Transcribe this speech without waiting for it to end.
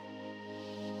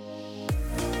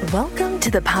Welcome to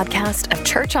the podcast of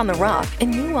Church on the Rock in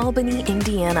New Albany,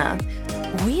 Indiana.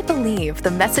 We believe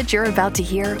the message you're about to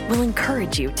hear will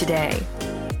encourage you today.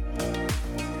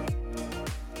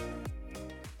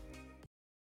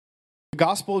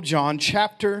 Gospel of John,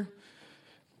 chapter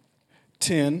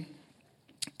 10,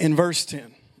 and verse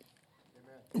 10.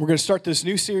 We're going to start this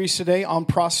new series today on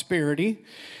prosperity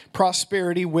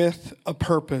with a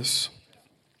purpose.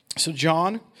 So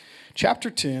John, chapter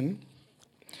 10,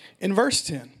 and verse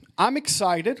 10. I'm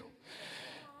excited,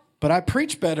 but I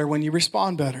preach better when you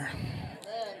respond better.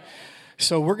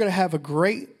 So we're going to have a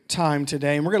great time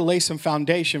today, and we're going to lay some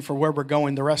foundation for where we're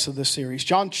going the rest of this series.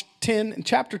 John 10,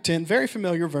 chapter 10, very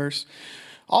familiar verse.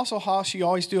 Also, Haas, you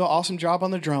always do an awesome job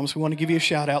on the drums. We want to give you a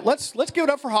shout out. Let's give it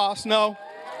up for Haas. No,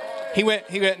 he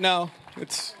went. No,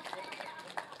 it's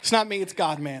not me. It's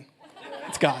God, man.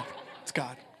 It's God.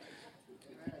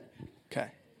 Okay.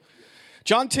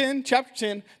 John 10, chapter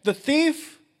 10. The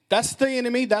thief, that's the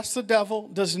enemy, that's the devil,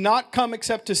 does not come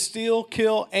except to steal,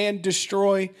 kill, and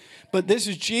destroy. But this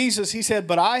is Jesus. He said,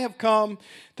 but I have come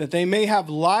that they may have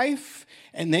life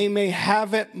and they may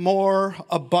have it more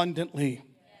abundantly.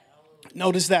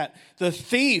 Notice that. The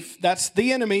thief, that's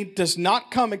the enemy, does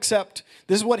not come except,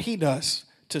 this is what he does,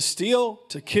 to steal,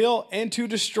 to kill, and to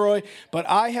destroy. But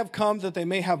I have come that they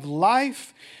may have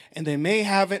life and they may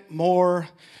have it more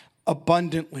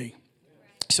abundantly.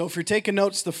 So if you're taking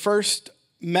notes, the first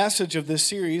message of this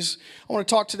series, I want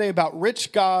to talk today about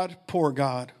rich God, poor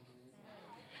God.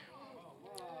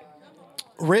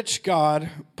 Rich God,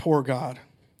 poor God.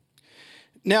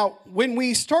 Now, when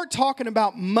we start talking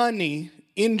about money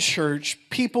in church,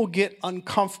 people get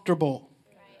uncomfortable.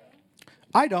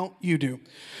 I don't, you do.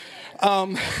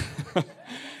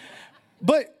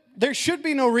 But there should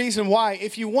be no reason why.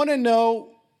 If you want to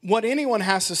know what anyone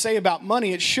has to say about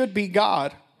money, it should be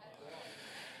God.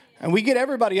 And we get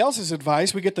everybody else's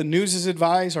advice. We get the news's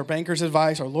advice, our banker's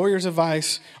advice, our lawyer's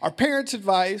advice, our parents'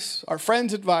 advice, our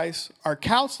friends' advice, our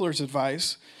counselor's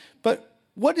advice. But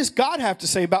what does God have to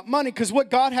say about money? Because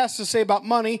what God has to say about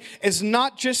money is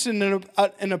not just an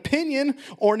opinion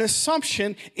or an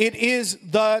assumption. It is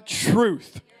the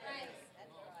truth.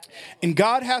 And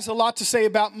God has a lot to say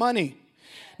about money.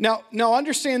 Now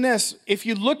understand this. If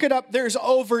you look it up, there's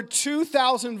over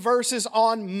 2,000 verses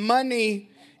on money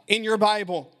in your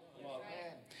Bible.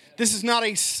 This is not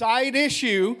a side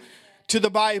issue to the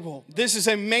Bible. This is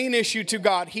a main issue to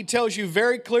God. He tells you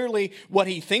very clearly what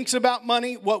he thinks about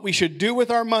money, what we should do with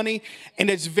our money, and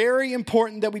it's very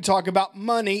important that we talk about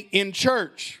money in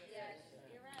church.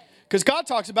 Because God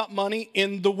talks about money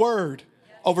in the Word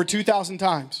over 2,000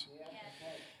 times.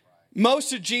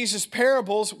 Most of Jesus'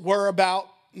 parables were about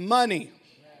money.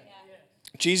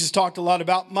 Jesus talked a lot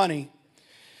about money.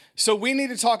 So we need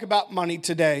to talk about money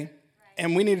today,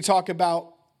 and we need to talk about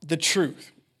the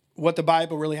truth, what the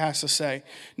Bible really has to say.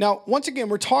 Now, once again,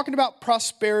 we're talking about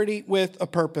prosperity with a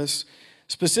purpose,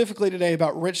 specifically today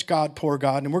about rich God, poor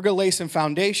God, and we're going to lay some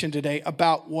foundation today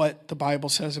about what the Bible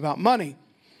says about money.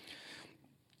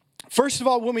 First of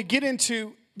all, when we get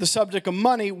into the subject of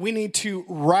money, we need to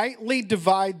rightly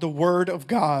divide the Word of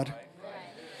God.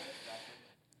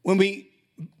 When we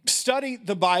study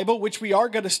the Bible, which we are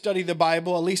going to study the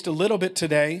Bible at least a little bit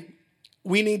today,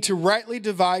 we need to rightly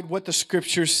divide what the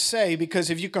Scriptures say,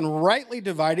 because if you can rightly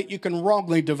divide it, you can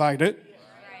wrongly divide it.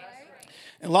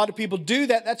 And a lot of people do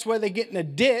that. That's why they get in a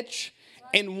ditch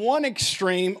in one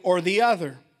extreme or the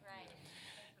other.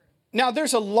 Now,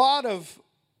 there's a lot of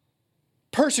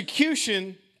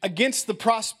persecution against the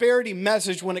prosperity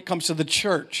message when it comes to the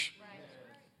church.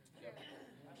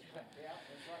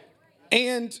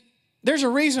 And there's a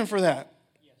reason for that.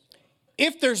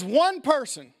 If there's one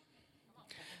person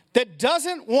that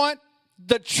doesn't want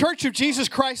the Church of Jesus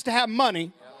Christ to have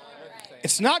money,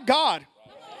 it's not God.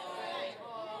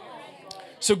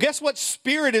 So guess what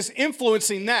spirit is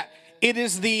influencing that? It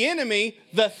is the enemy,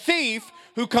 the thief,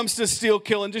 who comes to steal,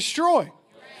 kill, and destroy.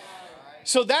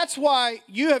 So that's why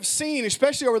you have seen,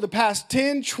 especially over the past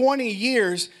 10, 20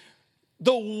 years,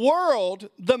 the world,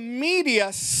 the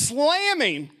media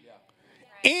slamming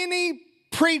any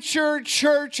preacher,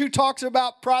 church who talks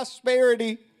about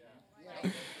prosperity.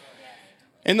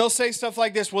 And they'll say stuff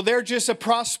like this, well, they're just a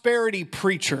prosperity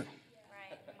preacher.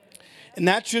 And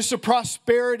that's just a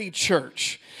prosperity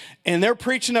church. And they're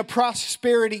preaching a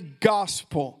prosperity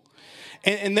gospel.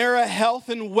 And they're a health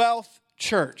and wealth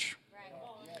church.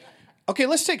 Okay,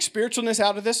 let's take spiritualness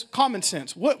out of this. Common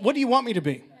sense. What do you want me to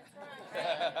be?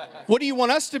 What do you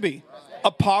want us to be? A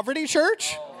poverty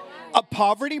church? A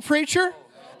poverty preacher?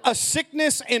 A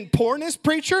sickness and poorness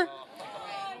preacher?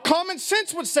 Common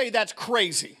sense would say that's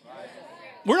crazy.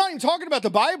 We're not even talking about the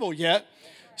Bible yet.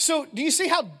 So do you see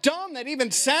how dumb that even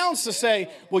sounds to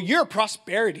say, well, you're a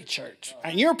prosperity church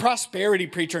and you're a prosperity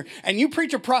preacher and you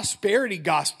preach a prosperity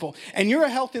gospel and you're a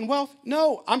health and wealth?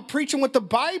 No, I'm preaching what the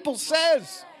Bible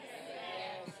says.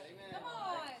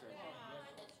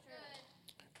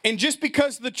 And just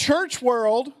because the church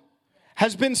world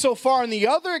has been so far in the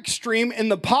other extreme in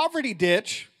the poverty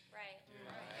ditch,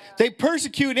 they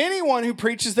persecute anyone who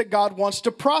preaches that God wants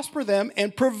to prosper them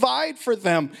and provide for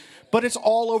them. But it's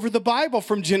all over the Bible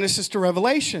from Genesis to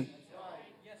Revelation.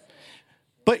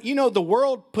 But you know, the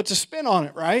world puts a spin on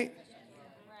it, right?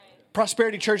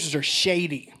 Prosperity churches are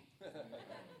shady.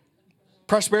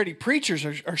 Prosperity preachers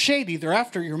are shady. They're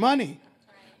after your money.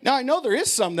 Now, I know there is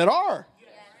some that are.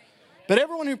 But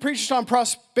everyone who preaches on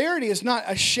prosperity is not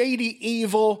a shady,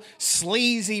 evil,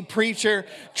 sleazy preacher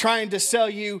trying to sell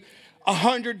you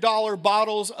 $100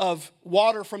 bottles of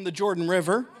water from the Jordan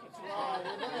River.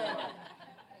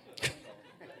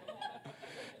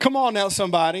 Come on now,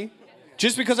 somebody.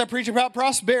 Just because I preach about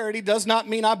prosperity does not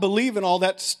mean I believe in all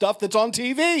that stuff that's on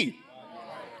TV.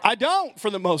 I don't, for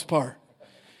the most part,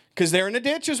 because they're in a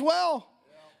ditch as well.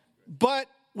 But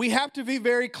we have to be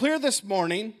very clear this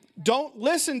morning. Don't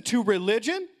listen to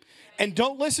religion and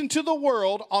don't listen to the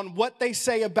world on what they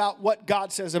say about what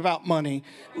God says about money.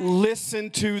 Listen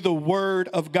to the Word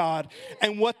of God.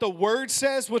 And what the Word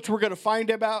says, which we're going to find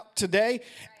about today,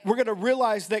 we're going to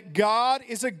realize that God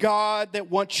is a God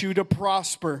that wants you to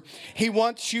prosper. He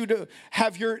wants you to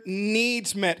have your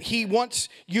needs met. He wants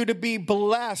you to be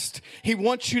blessed. He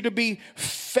wants you to be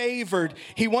favored.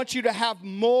 He wants you to have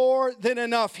more than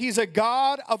enough. He's a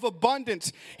God of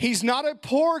abundance. He's not a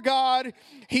poor God.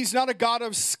 He's not a God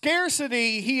of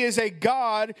scarcity. He is a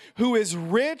God who is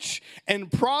rich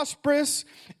and prosperous,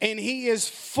 and He is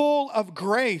full of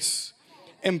grace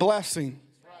and blessing.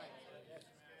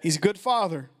 He's a good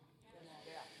Father.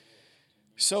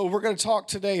 So we're going to talk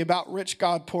today about rich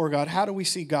God, poor God. How do we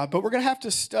see God? But we're going to have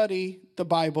to study the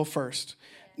Bible first.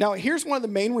 Now, here's one of the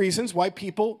main reasons why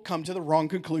people come to the wrong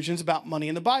conclusions about money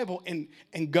in the Bible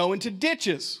and go into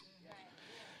ditches.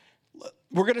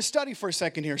 We're going to study for a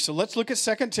second here. So let's look at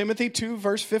 2 Timothy 2,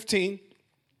 verse 15.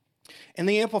 In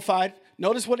the Amplified,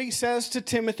 notice what he says to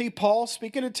Timothy. Paul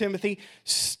speaking to Timothy,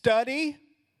 study,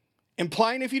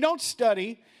 implying if you don't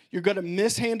study, you're going to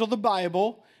mishandle the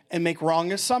Bible and make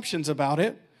wrong assumptions about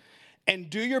it. And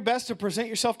do your best to present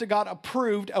yourself to God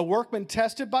approved, a workman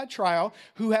tested by trial,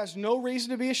 who has no reason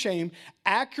to be ashamed,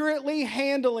 accurately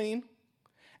handling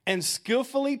and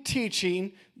skillfully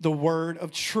teaching the word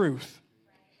of truth.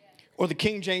 Or the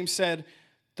King James said,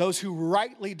 those who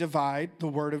rightly divide the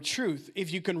word of truth.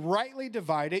 If you can rightly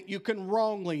divide it, you can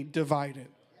wrongly divide it.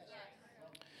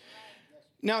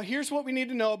 Now, here's what we need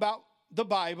to know about the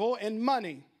Bible and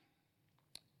money.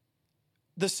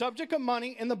 The subject of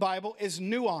money in the Bible is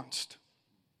nuanced.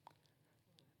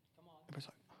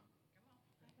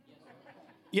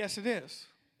 Yes, it is.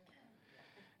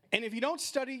 And if you don't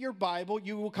study your Bible,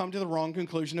 you will come to the wrong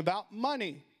conclusion about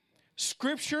money.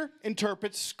 Scripture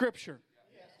interprets Scripture.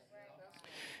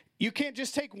 You can't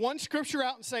just take one Scripture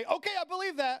out and say, okay, I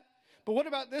believe that. But what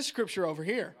about this Scripture over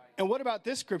here? And what about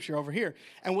this Scripture over here?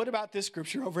 And what about this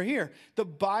Scripture over here? The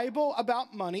Bible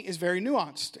about money is very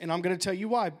nuanced. And I'm going to tell you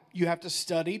why. You have to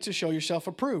study to show yourself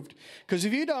approved. Because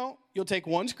if you don't, you'll take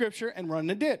one Scripture and run in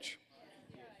a ditch.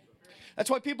 That's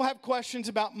why people have questions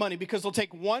about money. Because they'll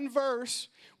take one verse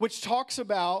which talks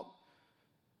about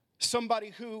somebody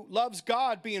who loves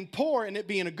God being poor and it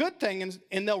being a good thing.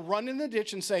 And they'll run in the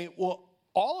ditch and say, well,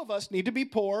 all of us need to be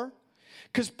poor.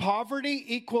 Because poverty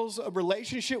equals a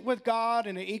relationship with God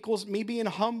and it equals me being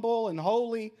humble and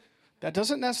holy. That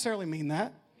doesn't necessarily mean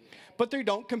that. But they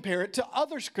don't compare it to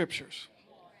other scriptures.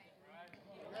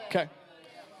 Okay.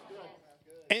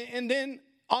 And then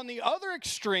on the other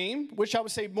extreme, which I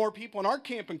would say more people in our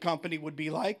camping company would be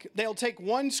like, they'll take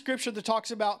one scripture that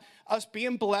talks about us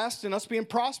being blessed and us being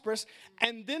prosperous,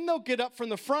 and then they'll get up from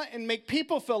the front and make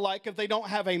people feel like if they don't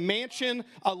have a mansion,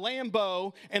 a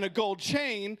Lambo, and a gold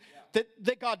chain,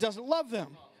 that God doesn't love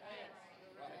them.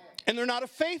 And they're not a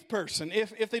faith person.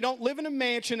 If they don't live in a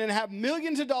mansion and have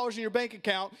millions of dollars in your bank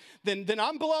account, then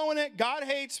I'm blowing it, God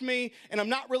hates me, and I'm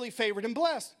not really favored and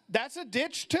blessed. That's a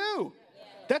ditch too.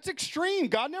 That's extreme.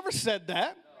 God never said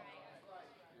that.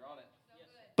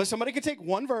 But somebody could take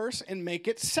one verse and make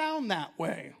it sound that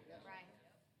way.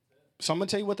 So I'm going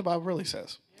to tell you what the Bible really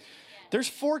says. There's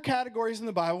 4 categories in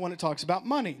the Bible when it talks about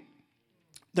money.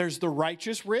 There's the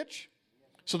righteous rich.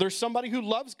 So there's somebody who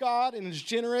loves God and is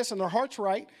generous and their heart's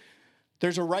right.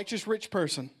 There's a righteous rich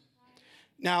person.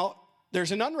 Now,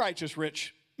 there's an unrighteous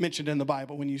rich mentioned in the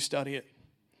Bible when you study it.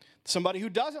 Somebody who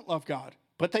doesn't love God,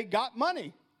 but they got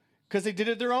money. because they did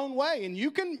it their own way. And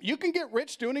you can get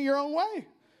rich doing it your own way.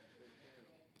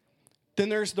 Then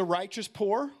there's the righteous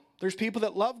poor. There's people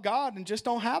that love God and just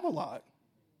don't have a lot.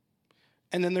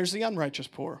 And then there's the unrighteous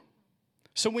poor.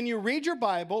 So when you read your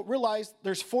Bible, realize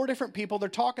there's 4 different people they're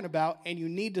talking about, and you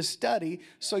need to study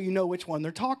so you know which one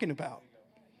they're talking about.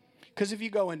 Because if you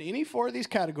go into any 4 of these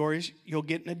categories, you'll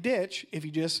get in a ditch if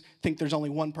you just think there's only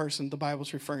one person the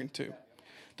Bible's referring to.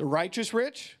 The righteous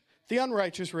rich, the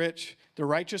unrighteous rich, the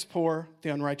righteous poor, the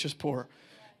unrighteous poor.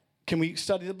 Can we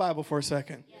study the Bible for a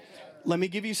second? Yes. Let me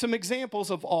give you some examples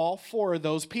of all 4 of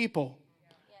those people.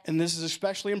 And this is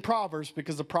especially in Proverbs,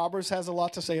 because the Proverbs has a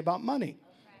lot to say about money.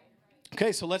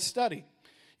 Okay, so let's study.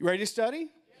 You ready to study?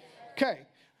 Okay,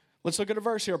 let's look at a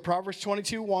verse here. Proverbs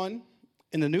 22:1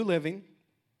 in the New Living.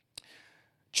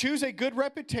 Choose a good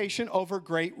reputation over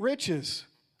great riches.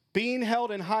 Being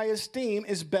held in high esteem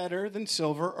is better than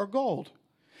silver or gold.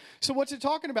 So what's it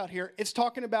talking about here? It's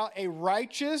talking about a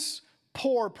righteous,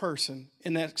 poor person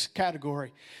in that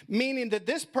category. Meaning that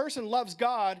this person loves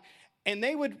God, and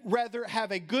they would rather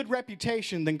have a good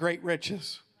reputation than great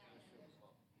riches.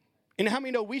 And how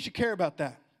many know we should care about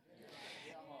that?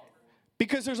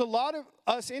 Because there's a lot of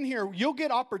us in here, you'll get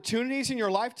opportunities in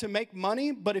your life to make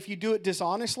money, but if you do it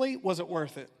dishonestly, was it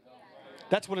worth it?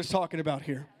 That's what it's talking about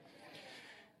here.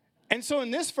 And so in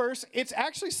this verse, it's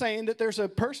actually saying that there's a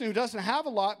person who doesn't have a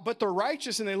lot, but they're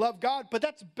righteous and they love God, but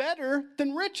that's better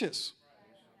than riches.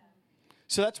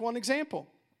 So that's one example.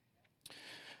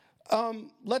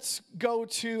 Let's go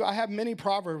to, I have many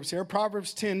Proverbs here.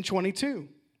 Proverbs 10:22.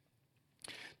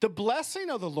 The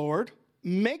blessing of the Lord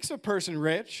makes a person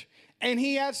rich, and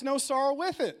he adds no sorrow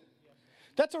with it.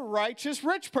 That's a righteous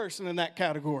rich person in that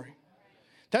category.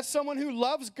 That's someone who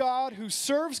loves God, who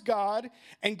serves God,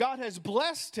 and God has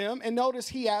blessed him, and notice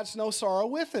he adds no sorrow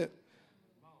with it.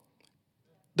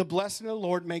 The blessing of the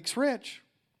Lord makes rich.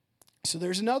 So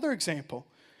there's another example.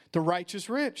 The righteous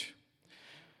rich.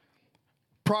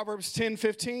 Proverbs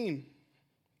 10:15.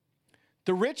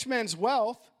 The rich man's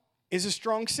wealth is a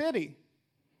strong city.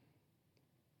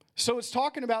 So it's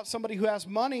talking about somebody who has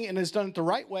money and has done it the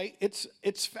right way. It's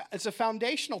a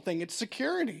foundational thing. It's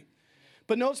security.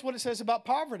 But notice what it says about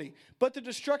poverty. But the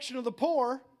destruction of the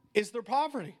poor is their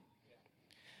poverty.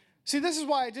 See, this is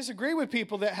why I disagree with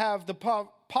people that have the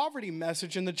poverty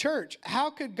message in the church. How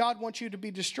could God want you to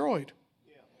be destroyed?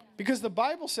 Because the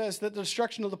Bible says that the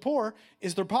destruction of the poor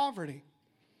is their poverty.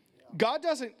 God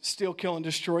doesn't steal, kill, and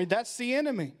destroy. That's the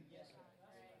enemy.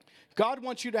 God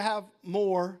wants you to have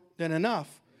more than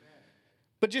enough.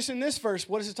 But just in this verse,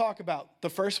 what does it talk about? The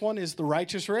first one is the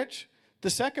righteous rich. The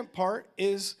second part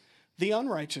is the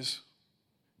unrighteous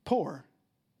poor.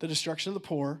 The destruction of the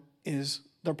poor is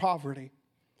their poverty.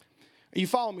 Are you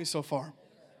following me so far?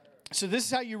 So this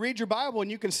is how you read your Bible, and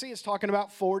you can see it's talking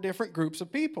about 4 different groups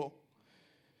of people.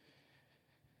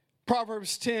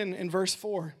 Proverbs 10 in verse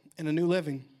 4 in the New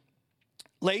Living.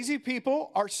 Lazy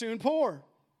people are soon poor.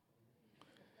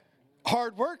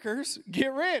 Hard workers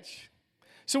get rich.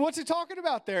 So what's it talking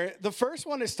about there? The first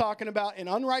one is talking about an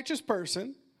unrighteous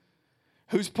person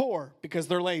who's poor because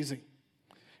they're lazy.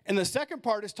 And the second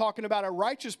part is talking about a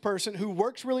righteous person who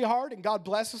works really hard and God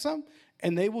blesses them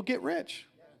and they will get rich.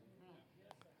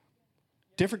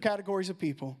 Different categories of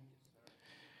people.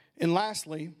 And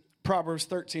lastly, Proverbs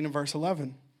 13 and verse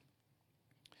 11.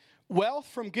 Wealth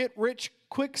from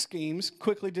get-rich-quick schemes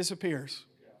quickly disappears.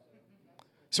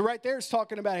 So right there it's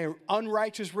talking about an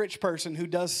unrighteous rich person who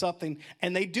does something,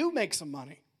 and they do make some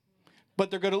money, but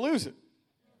they're going to lose it.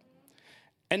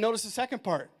 And notice the second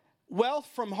part. Wealth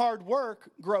from hard work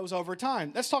grows over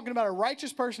time. That's talking about a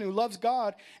righteous person who loves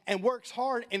God and works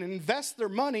hard and invests their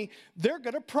money. They're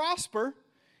going to prosper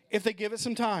if they give it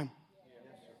some time.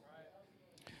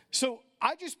 So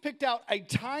I just picked out a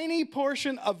tiny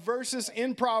portion of verses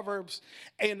in Proverbs,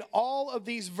 and all of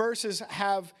these verses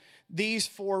have these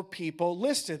 4 people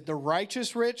listed: the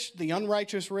righteous rich, the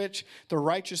unrighteous rich, the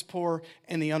righteous poor,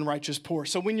 and the unrighteous poor.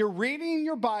 So when you're reading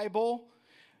your Bible,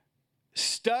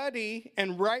 study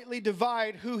and rightly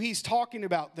divide who he's talking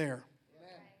about there.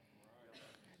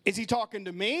 Is he talking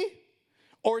to me?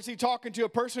 Or is he talking to a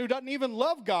person who doesn't even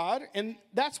love God, and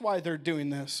that's why they're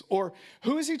doing this? Or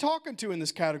who is he talking to in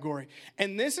this category?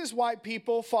 And this is why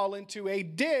people fall into a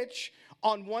ditch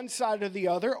on one side or the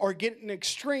other, or get in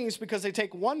extremes because they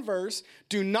take one verse,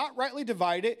 do not rightly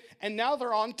divide it, and now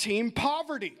they're on team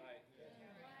poverty.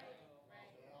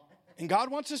 And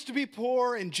God wants us to be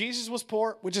poor, and Jesus was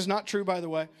poor, which is not true, by the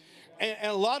way.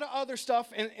 And a lot of other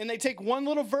stuff, and they take one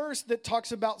little verse that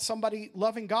talks about somebody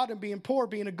loving God and being poor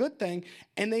being a good thing,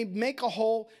 and they make a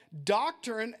whole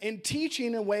doctrine and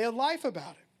teaching and way of life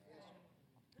about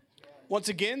it. Once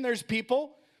again, there's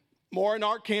people More in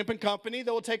our camping company,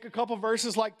 they will take a couple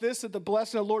verses like this, that the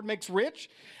blessing of the Lord makes rich,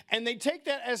 and they take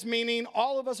that as meaning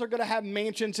all of us are going to have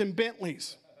mansions and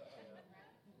Bentleys.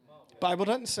 Bible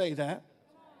doesn't say that.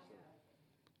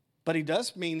 But he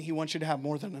does mean he wants you to have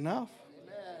more than enough.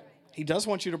 He does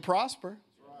want you to prosper.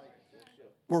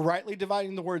 We're rightly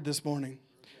dividing the word this morning.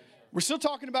 We're still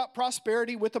talking about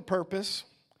prosperity with a purpose,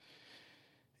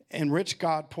 and rich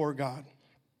God, poor God.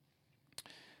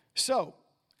 So,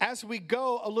 as we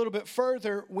go a little bit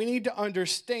further, we need to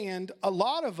understand a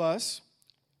lot of us,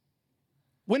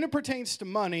 when it pertains to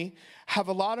money, have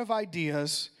a lot of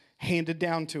ideas handed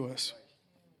down to us.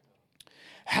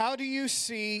 How do you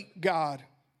see God?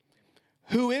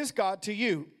 Who is God to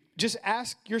you? Just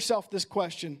ask yourself this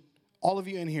question, all of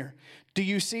you in here. Do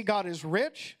you see God as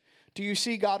rich? Do you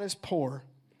see God as poor?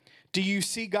 Do you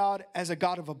see God as a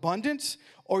God of abundance?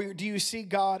 Or do you see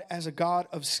God as a God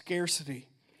of scarcity?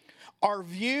 Our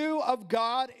view of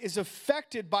God is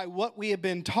affected by what we have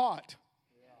been taught,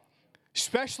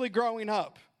 especially growing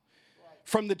up.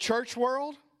 From the church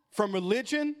world, from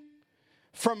religion,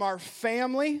 from our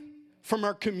family, from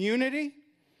our community,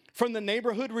 from the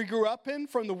neighborhood we grew up in,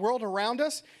 from the world around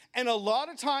us. And a lot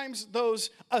of times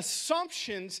those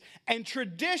assumptions and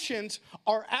traditions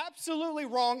are absolutely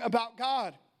wrong about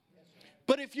God.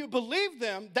 But if you believe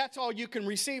them, that's all you can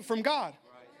receive from God.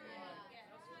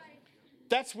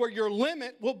 That's where your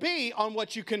limit will be on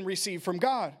what you can receive from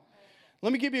God.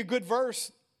 Let me give you a good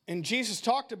verse. And Jesus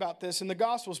talked about this in the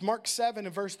Gospels, Mark 7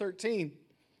 and verse 13.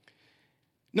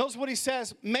 Notice what he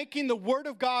says, making the word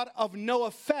of God of no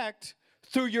effect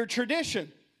through your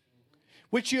tradition,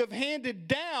 which you have handed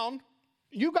down.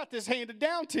 You got this handed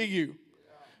down to you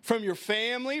from your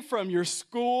family, from your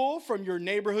school, from your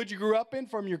neighborhood you grew up in,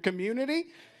 from your community,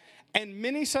 and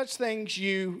many such things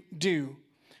you do.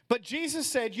 But Jesus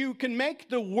said you can make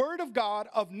the word of God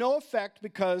of no effect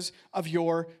because of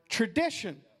your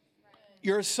tradition,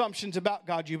 your assumptions about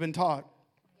God you've been taught.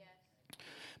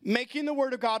 Making the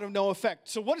word of God of no effect.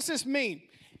 So what does this mean?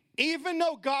 Even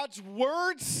though God's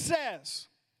word says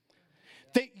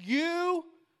that you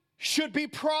should be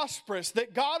prosperous,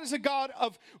 that God is a God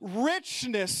of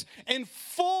richness and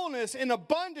fullness and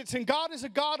abundance, and God is a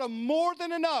God of more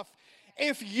than enough.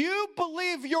 If you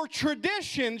believe your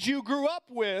traditions you grew up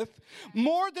with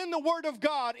more than the word of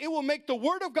God, it will make the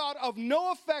word of God of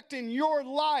no effect in your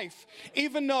life,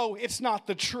 even though it's not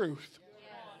the truth.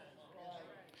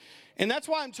 And that's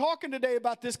why I'm talking today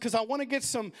about this, because I want to get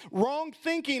some wrong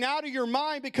thinking out of your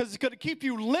mind, because it's going to keep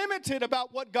you limited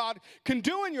about what God can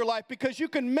do in your life, because you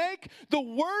can make the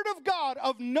word of God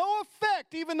of no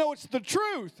effect, even though it's the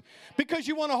truth, because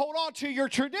you want to hold on to your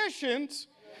traditions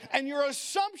and your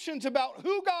assumptions about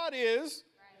who God is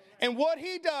and what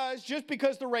he does just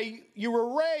because the way you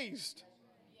were raised.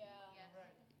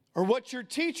 Or what your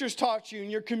teachers taught you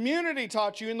and your community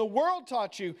taught you and the world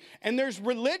taught you. And there's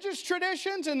religious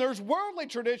traditions and there's worldly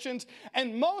traditions,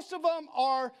 and most of them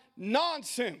are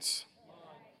nonsense,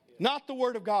 not the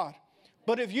word of God.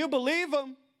 But if you believe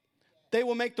them, they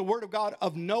will make the word of God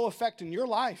of no effect in your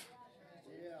life.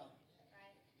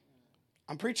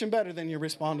 I'm preaching better than you're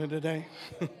responding today.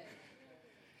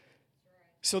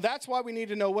 So that's why we need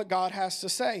to know what God has to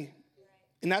say.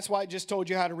 And that's why I just told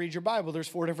you how to read your Bible. There's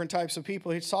 4 different types of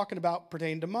people he's talking about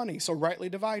pertaining to money. So rightly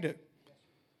divide it.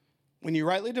 When you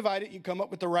rightly divide it, you come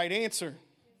up with the right answer,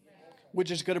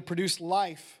 which is going to produce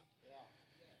life.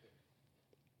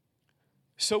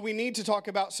 So we need to talk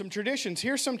about some traditions.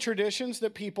 Here's some traditions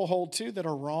that people hold to that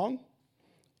are wrong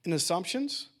and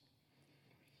assumptions.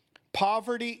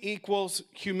 Poverty equals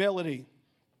humility.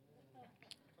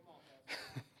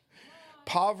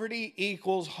 Poverty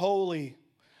equals holy.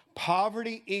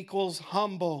 Poverty equals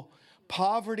humble.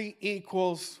 Poverty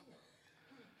equals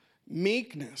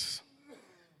meekness.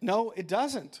 No, it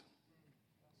doesn't.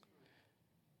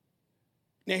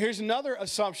 Now, here's another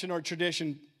assumption or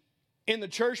tradition in the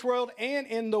church world and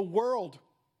in the world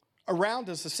around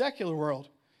us, the secular world.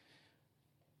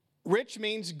 Rich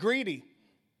means greedy,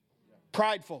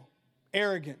 prideful,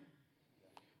 arrogant.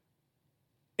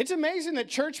 It's amazing that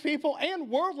church people and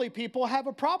worldly people have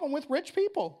a problem with rich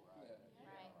people.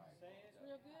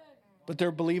 But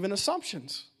they're believing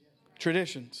assumptions,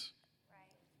 traditions.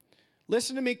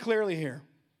 Listen to me clearly here.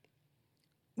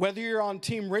 Whether you're on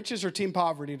team riches or team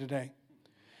poverty today,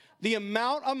 the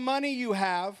amount of money you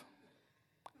have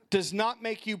does not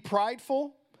make you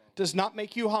prideful, does not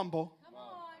make you humble,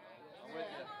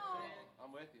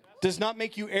 does not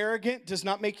make you arrogant, does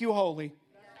not make you holy.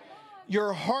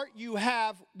 Your heart you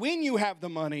have when you have the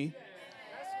money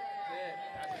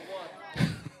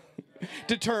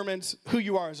determines who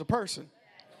you are as a person.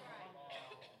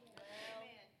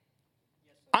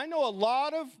 I know a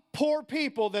lot of poor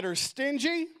people that are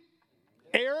stingy,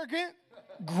 arrogant,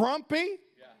 grumpy,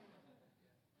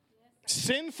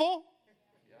 sinful,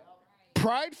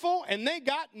 prideful, and they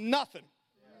got nothing.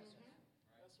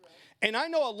 And I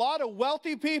know a lot of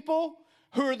wealthy people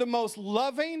who are the most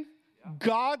loving,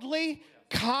 godly,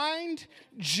 kind,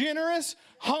 generous,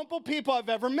 humble people I've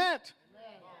ever met.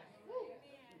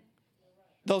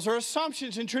 Those are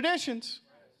assumptions and traditions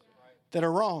that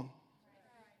are wrong.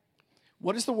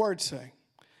 What does the word say?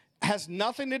 It has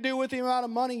nothing to do with the amount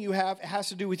of money you have. It has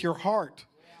to do with your heart.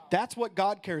 That's what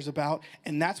God cares about,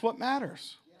 and that's what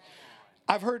matters.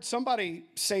 I've heard somebody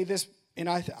say this, and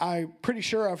I'm pretty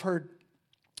sure I've heard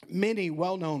many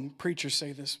well-known preachers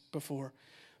say this before.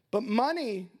 But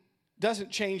money doesn't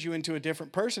change you into a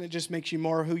different person. It just makes you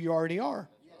more who you already are.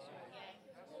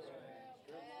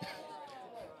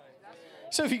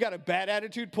 So if you got a bad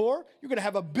attitude poor, you're going to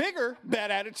have a bigger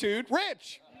bad attitude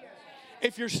rich.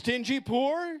 If you're stingy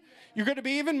poor, you're going to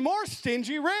be even more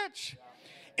stingy rich.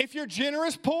 If you're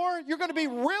generous poor, you're going to be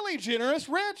really generous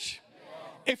rich.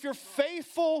 If you're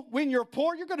faithful when you're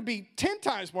poor, you're going to be 10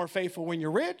 times more faithful when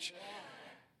you're rich.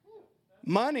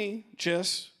 Money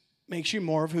just makes you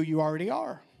more of who you already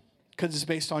are because it's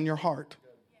based on your heart.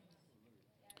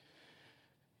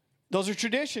 Those are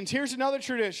traditions. Here's another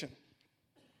tradition,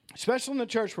 especially in the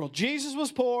church world. Jesus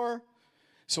was poor,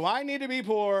 so I need to be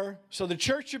poor, so the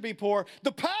church should be poor.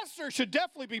 The pastor should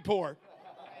definitely be poor.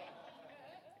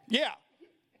 Yeah.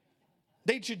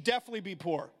 They should definitely be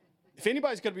poor. If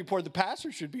anybody's going to be poor, the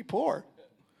pastor should be poor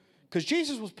because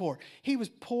Jesus was poor. He was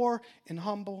poor and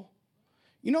humble.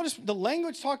 You notice the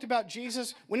language talked about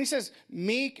Jesus when he says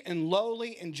meek and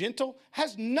lowly and gentle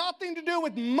has nothing to do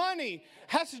with money,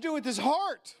 has to do with his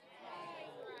heart.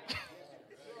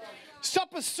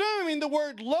 Stop assuming the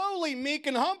word lowly, meek,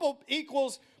 and humble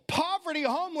equals poverty,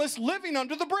 homeless, living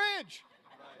under the bridge.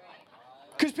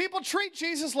 Because people treat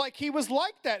Jesus like he was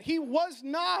like that. He was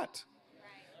not.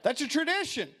 That's a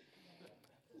tradition.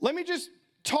 Let me just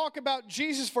talk about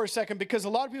Jesus for a second, because a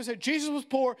lot of people say Jesus was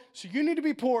poor, so you need to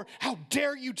be poor. How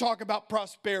dare you talk about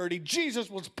prosperity? Jesus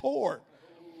was poor.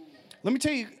 Let me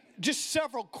tell you just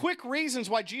several quick reasons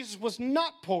why Jesus was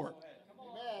not poor.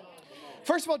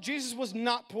 First of all, Jesus was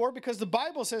not poor because the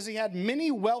Bible says he had many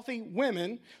wealthy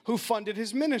women who funded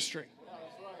his ministry.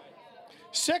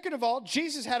 Second of all,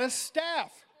 Jesus had a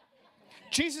staff.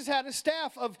 Jesus had a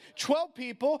staff of 12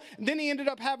 people, and then he ended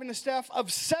up having a staff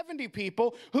of 70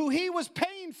 people who he was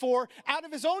paying for out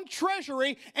of his own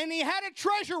treasury, and he had a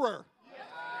treasurer.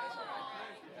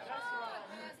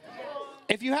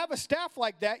 If you have a staff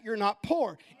like that, you're not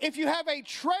poor. If you have a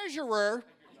treasurer,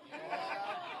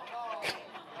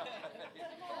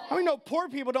 how many know poor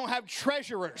people don't have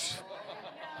treasurers?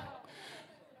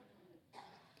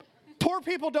 Poor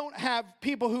people don't have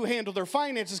people who handle their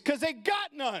finances because they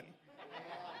got none.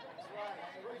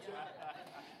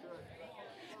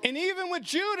 And even with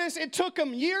Judas, it took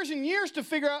him years and years to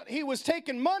figure out he was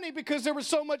taking money because there was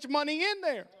so much money in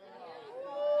there.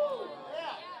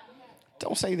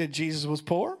 Don't say that Jesus was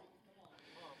poor.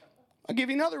 I'll give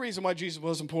you another reason why Jesus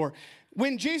wasn't poor.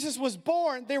 When Jesus was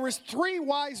born, there was 3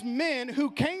 wise men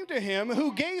who came to him,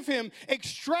 who gave him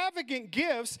extravagant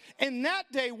gifts in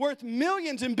that day worth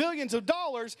millions and billions of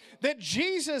dollars that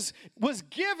Jesus was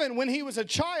given when he was a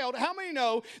child. How many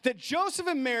know that Joseph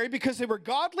and Mary, because they were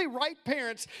godly, right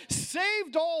parents,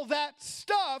 saved all that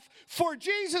stuff for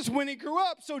Jesus when he grew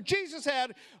up? So Jesus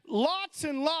had lots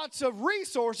and lots of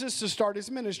resources to start his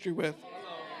ministry with.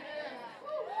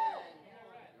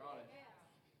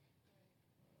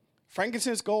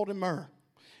 Frankincense, gold, and myrrh.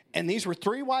 And these were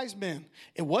 3 wise men.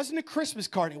 It wasn't a Christmas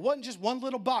card. It wasn't just one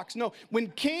little box. No, when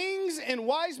kings and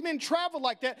wise men traveled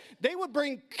like that, they would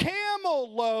bring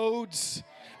camel loads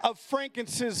of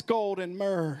frankincense, gold, and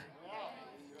myrrh.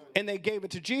 And they gave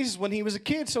it to Jesus when he was a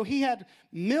kid. So he had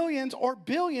millions or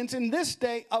billions in this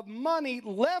day of money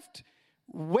left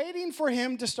waiting for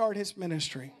him to start his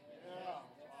ministry.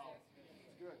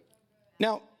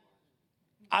 Now,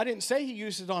 I didn't say he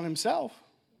used it on himself.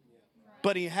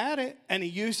 But he had it, and he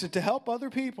used it to help other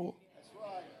people.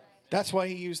 That's why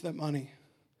he used that money.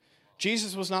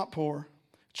 Jesus was not poor.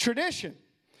 Tradition.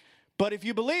 But if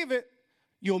you believe it,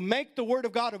 you'll make the word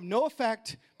of God of no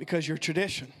effect because you're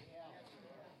tradition.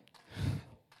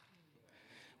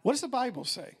 What does the Bible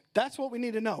say? That's what we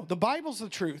need to know. The Bible's the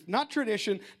truth, not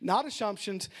tradition, not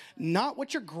assumptions, not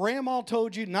what your grandma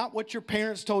told you, not what your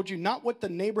parents told you, not what the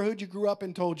neighborhood you grew up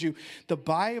in told you. The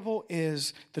Bible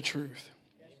is the truth.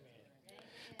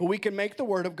 But we can make the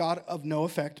word of God of no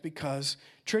effect because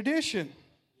tradition.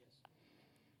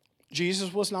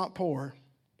 Jesus was not poor.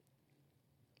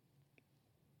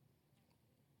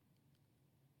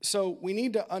 So we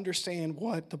need to understand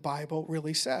what the Bible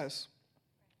really says.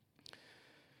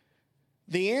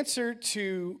 The answer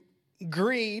to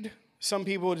greed, some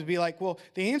people would be like, well,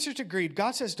 the answer to greed,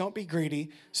 God says don't be greedy,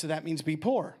 so that means be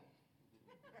poor.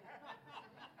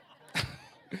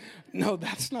 No,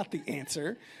 that's not the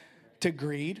answer to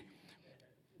greed.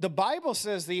 The Bible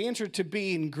says the answer to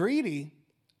being greedy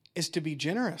is to be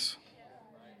generous,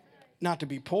 not to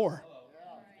be poor.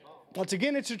 Once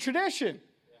again, it's a tradition.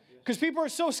 Because people are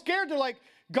so scared. They're like,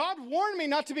 God warned me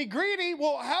not to be greedy.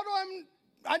 Well,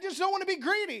 I just don't want to be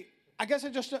greedy. I guess I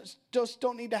just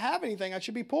don't need to have anything. I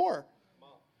should be poor.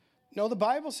 No, the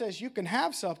Bible says you can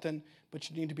have something, but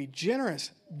you need to be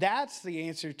generous. That's the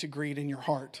answer to greed in your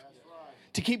heart.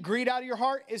 To keep greed out of your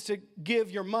heart is to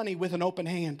give your money with an open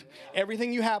hand.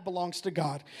 Everything you have belongs to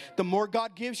God. The more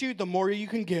God gives you, the more you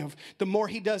can give. The more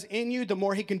he does in you, the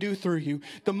more he can do through you.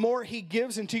 The more he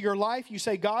gives into your life, you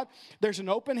say, God, there's an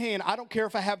open hand. I don't care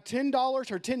if I have $10 or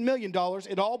 $10 million.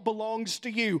 It all belongs to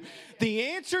you. The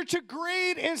answer to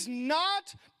greed is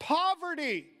not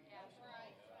poverty.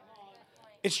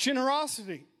 It's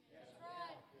generosity.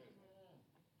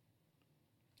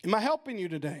 Am I helping you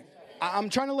today? I'm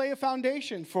trying to lay a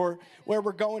foundation for where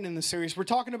we're going in the series. We're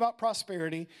talking about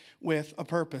prosperity with a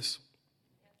purpose.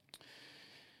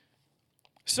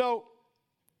 So,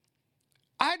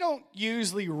 I don't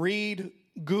usually read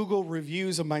Google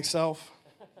reviews of myself.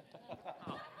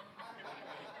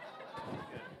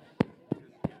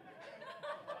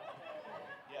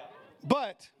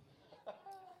 But,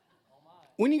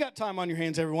 when you got time on your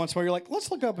hands every once in a while, you're like, let's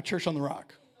look up a Church on the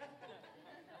Rock.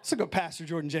 Let's look at Pastor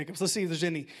Jordan Jacobs. Let's see if there's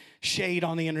any shade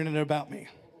on the internet about me.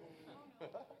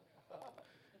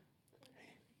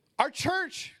 Our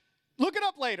church, look it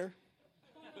up later.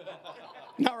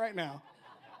 Not right now.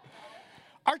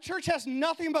 Our church has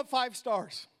nothing but 5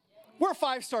 stars. We're a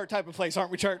 5-star type of place,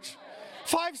 aren't we, church?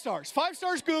 5 stars. 5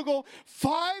 stars Google,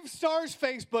 5 stars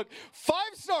Facebook, 5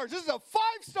 stars. This is a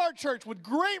 5-star church with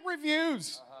great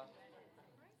reviews.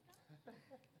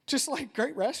 Just like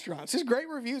great restaurants. There's great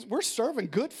reviews. We're serving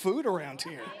good food around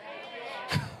here.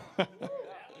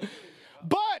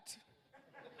 But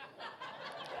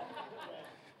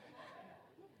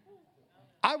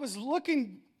I was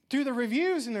looking through the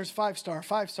reviews and there's 5 star,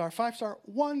 5 star, 5 star,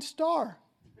 1 star.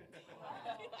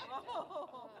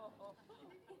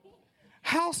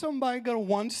 How's somebody going to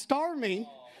 1 star me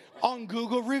on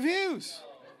Google reviews?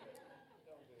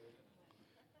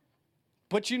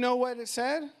 But you know what it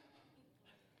said?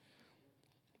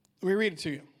 Let me read it to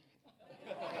you.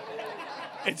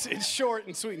 It's short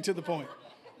and sweet and to the point.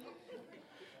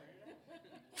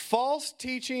 False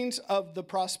teachings of the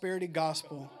prosperity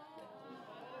gospel.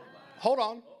 Hold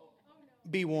on.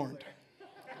 Be warned.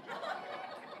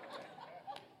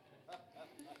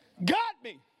 Got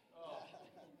me.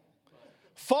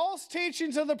 False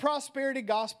teachings of the prosperity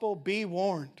gospel. Be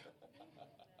warned.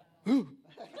 Ooh.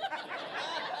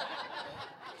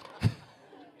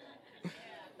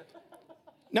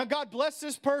 Now, God bless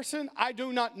this person. I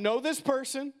do not know this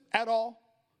person at all.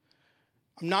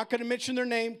 I'm not going to mention their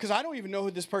name because I don't even know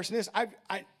who this person is.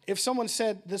 If someone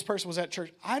said this person was at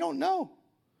church, I don't know.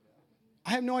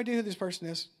 I have no idea who this person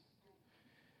is.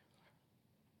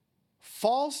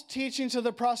 False teachings of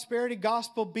the prosperity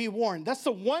gospel, be warned. That's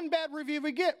the one bad review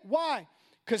we get. Why?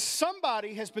 Because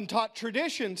somebody has been taught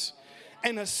traditions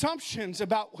and assumptions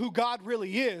about who God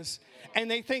really is, and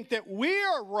they think that we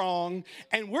are wrong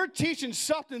and we're teaching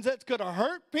something that's going to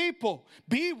hurt people.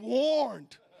 Be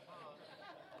warned.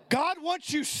 God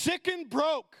wants you sick and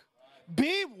broke.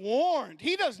 Be warned.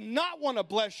 He does not want to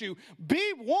bless you.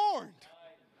 Be warned.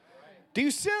 Do you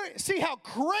see how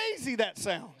crazy that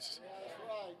sounds?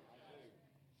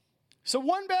 So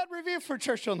one bad review for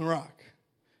Church on the Rock.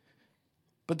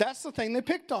 But that's the thing they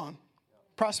picked on.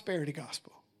 Prosperity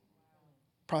gospel.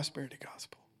 Prosperity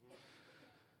gospel.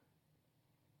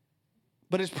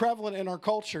 But it's prevalent in our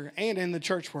culture and in the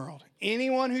church world.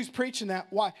 Anyone who's preaching that,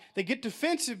 why? They get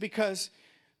defensive because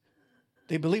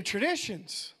they believe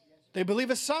traditions. They believe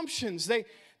assumptions.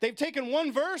 They've taken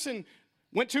one verse and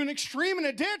went to an extreme in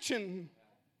a ditch and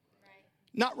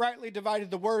not rightly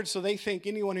divided the word, so they think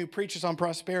anyone who preaches on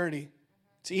prosperity,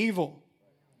 it's evil.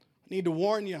 I need to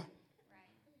warn you.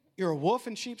 You're a wolf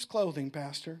in sheep's clothing,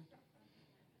 Pastor.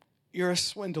 You're a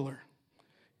swindler.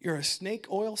 You're a snake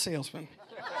oil salesman.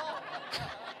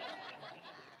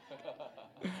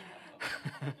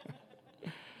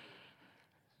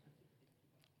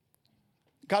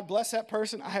 God bless that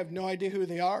person. I have no idea who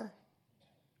they are.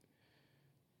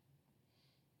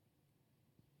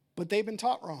 But they've been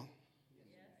taught wrong.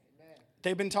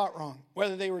 They've been taught wrong.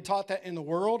 Whether they were taught that in the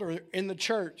world or in the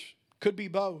church, could be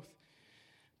both.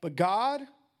 But God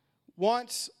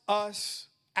wants us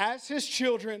as his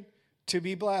children to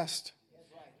be blessed,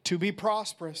 to be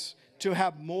prosperous, to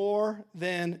have more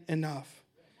than enough.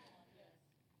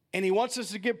 And he wants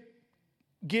us to get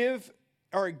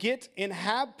and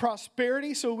have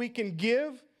prosperity so we can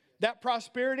give that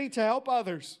prosperity to help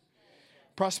others.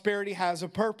 Prosperity has a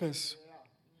purpose.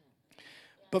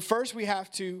 But first we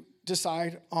have to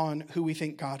decide on who we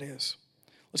think God is.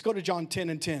 Let's go to John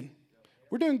 10:10.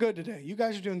 We're doing good today. You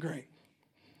guys are doing great.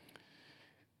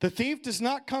 The thief does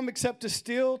not come except to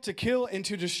steal, to kill, and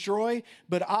to destroy,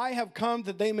 but I have come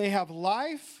that they may have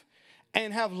life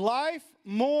and have life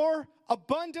more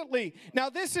abundantly. Now,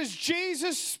 this is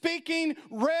Jesus speaking,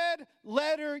 red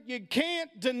letter. You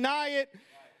can't deny it.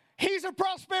 He's a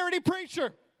prosperity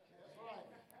preacher.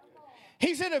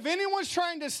 He said, if anyone's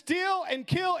trying to steal and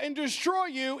kill and destroy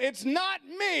you, it's not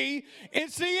me,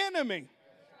 it's the enemy.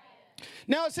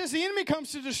 Now, it says the enemy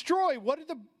comes to destroy. What did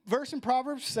the verse in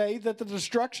Proverbs say? That the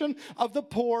destruction of the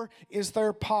poor is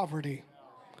their poverty.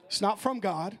 It's not from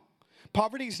God.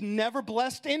 Poverty's never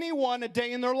blessed anyone a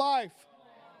day in their life.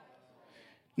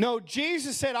 No,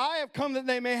 Jesus said, I have come that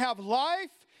they may have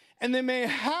life and they may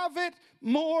have it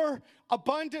more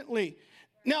abundantly.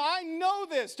 Now, I know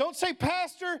this. Don't say,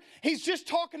 Pastor, he's just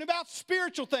talking about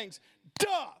spiritual things.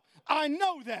 Duh. I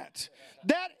know that.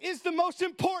 That is the most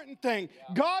important thing.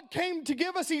 God came to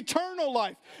give us eternal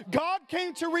life. God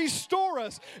came to restore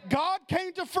us. God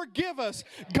came to forgive us.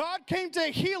 God came to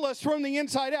heal us from the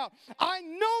inside out. I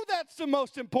know that's the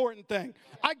most important thing.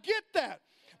 I get that.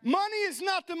 Money is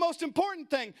not the most important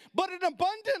thing, but an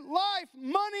abundant life,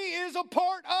 money is a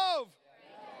part of.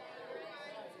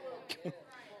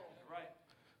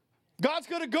 God's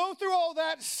going to go through all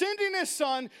that, sending his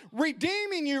son,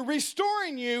 redeeming you,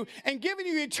 restoring you, and giving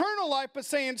you eternal life, but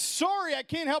saying, sorry, I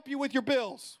can't help you with your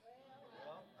bills.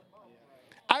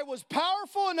 I was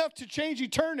powerful enough to change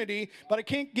eternity, but I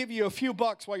can't give you a few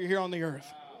bucks while you're here on the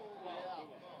earth.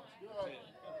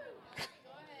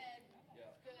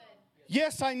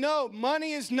 Yes, I know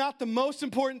money is not the most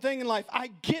important thing in life. I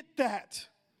get that.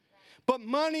 But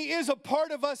money is a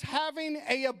part of us having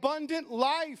an abundant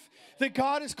life that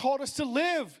God has called us to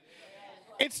live.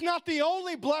 It's not the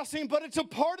only blessing, but it's a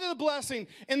part of the blessing.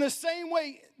 In the same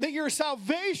way that your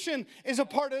salvation is a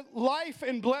part of life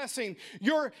and blessing.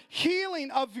 Your healing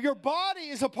of your body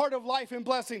is a part of life and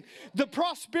blessing. The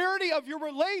prosperity of your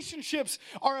relationships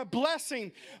are a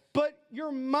blessing. But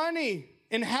your money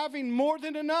and having more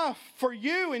than enough for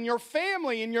you and your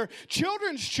family and your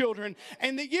children's children,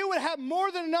 and that you would have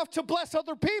more than enough to bless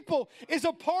other people, is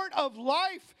a part of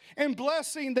life and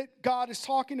blessing that God is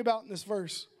talking about in this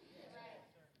verse.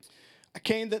 I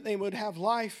came that they would have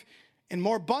life and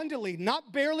more abundantly,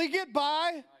 not barely get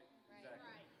by,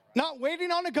 not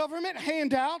waiting on a government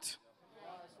handout.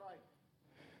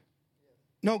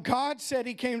 No, God said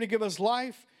he came to give us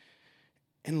life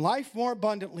and life more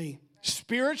abundantly,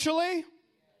 spiritually,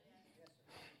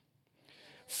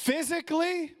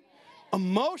 physically,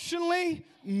 emotionally,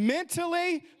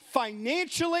 mentally,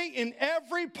 financially, in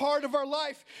every part of our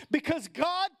life, because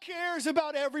God cares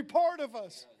about every part of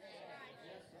us.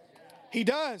 He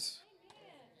does.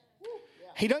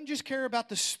 He doesn't just care about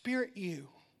the spirit you.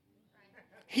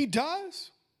 He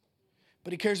does.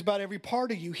 But he cares about every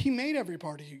part of you. He made every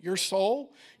part of you. Your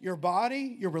soul, your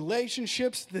body, your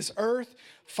relationships, this earth,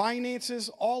 finances,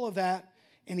 all of that.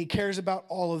 And he cares about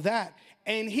all of that.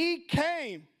 And he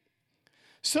came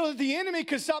so that the enemy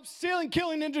could stop stealing,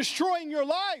 killing, and destroying your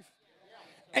life.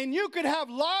 And you could have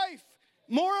life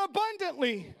more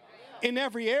abundantly in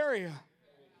every area.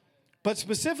 But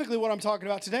specifically what I'm talking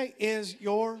about today is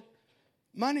your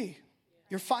money,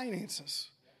 your finances,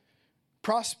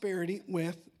 prosperity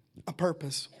with a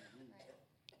purpose.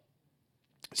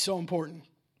 It's so important.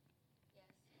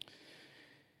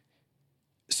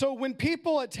 So when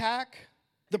people attack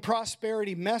the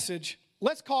prosperity message,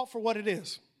 let's call it for what it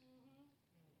is.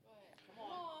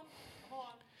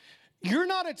 You're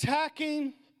not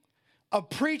attacking a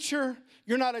preacher.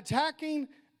 You're not attacking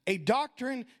a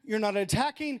doctrine. You're not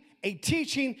attacking a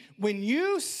teaching. When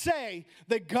you say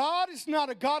that God is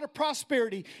not a God of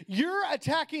prosperity, you're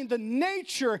attacking the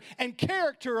nature and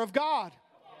character of God.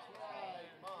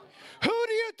 Who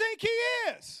do you think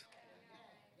he is?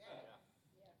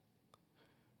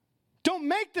 Don't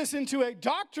make this into a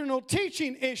doctrinal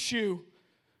teaching issue.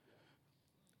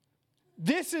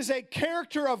 This is a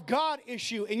character of God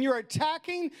issue, and you're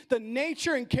attacking the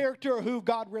nature and character of who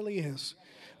God really is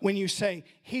when you say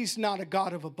he's not a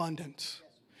God of abundance.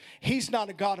 He's not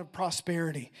a God of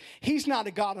prosperity. He's not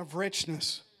a God of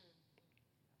richness.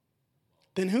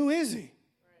 Then who is he?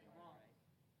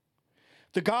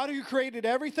 The God who created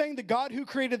everything, the God who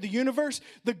created the universe,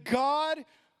 the God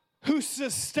who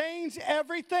sustains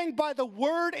everything by the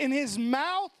word in his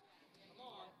mouth,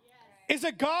 is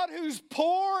a God who's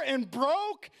poor and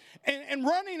broke and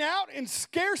running out in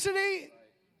scarcity.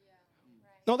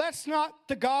 No, that's not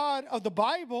the God of the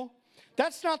Bible.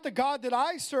 That's not the God that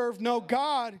I serve. No,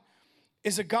 God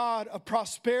is a God of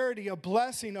prosperity, of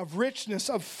blessing, of richness,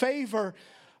 of favor,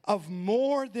 of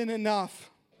more than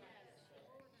enough.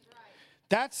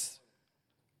 That's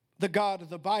the God of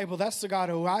the Bible. That's the God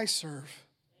who I serve.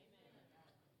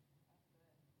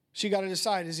 So you got to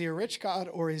decide, is he a rich God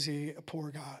or is he a poor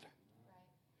God?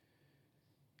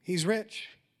 He's rich.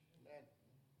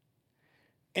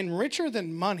 And richer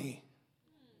than money.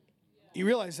 You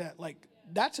realize that, like,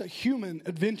 that's a human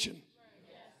invention.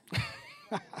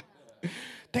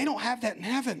 They don't have that in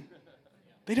heaven.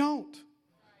 They don't.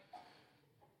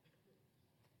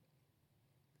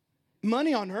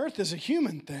 Money on earth is a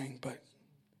human thing, but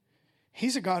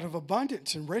he's a God of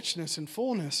abundance and richness and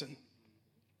fullness. And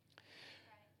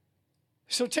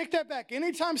so take that back.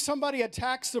 Anytime somebody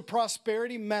attacks the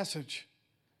prosperity message,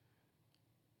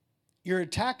 you're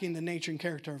attacking the nature and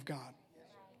character of God.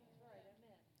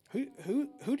 Who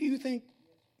do you think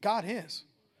God is?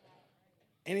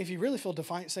 And if you really feel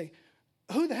defiant, say,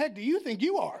 who the heck do you think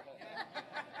you are?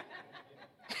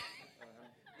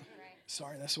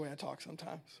 Sorry, that's the way I talk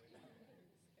sometimes.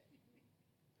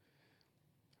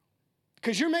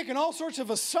 Because you're making all sorts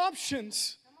of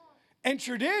assumptions and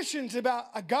traditions about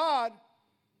a God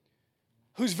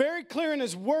who's very clear in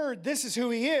his word, this is who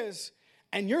he is,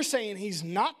 and you're saying he's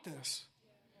not this.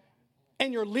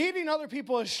 And you're leading other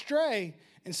people astray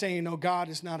and saying, no, God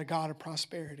is not a God of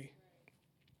prosperity.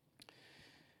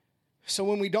 So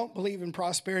when we don't believe in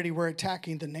prosperity, we're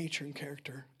attacking the nature and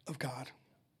character of God.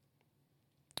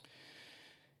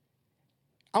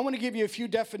 I want to give you a few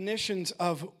definitions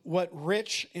of what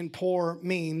rich and poor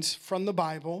means from the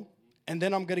Bible, and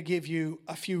then I'm going to give you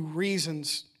a few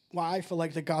reasons why I feel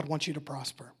like that God wants you to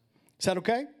prosper. Is that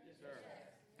okay? Yes,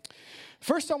 sir.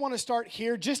 First, I want to start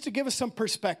here just to give us some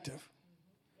perspective.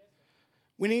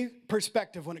 We need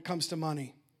perspective when it comes to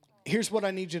money. Here's what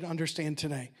I need you to understand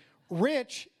today.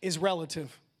 Rich is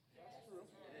relative.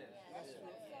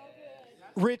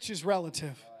 Rich is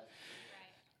relative.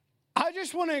 I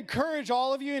just want to encourage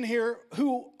all of you in here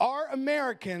who are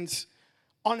Americans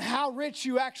on how rich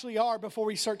you actually are before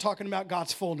we start talking about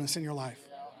God's fullness in your life.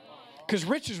 Because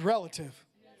rich is relative.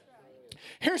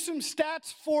 Here's some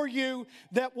stats for you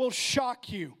that will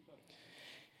shock you.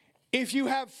 If you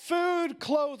have food,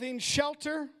 clothing,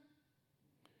 shelter,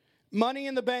 money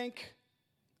in the bank,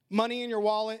 money in your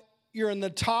wallet, you're in the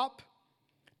top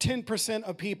 10%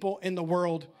 of people in the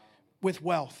world with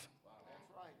wealth.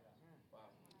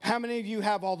 How many of you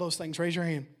have all those things? Raise your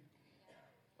hand.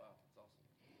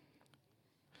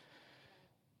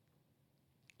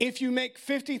 If you make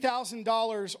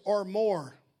 $50,000 or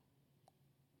more,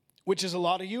 which is a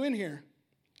lot of you in here,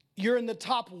 you're in the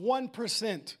top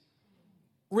 1%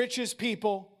 richest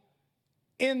people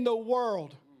in the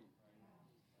world.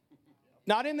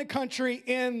 Not in the country,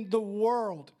 in the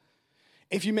world.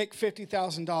 If you make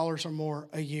 $50,000 or more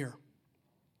a year.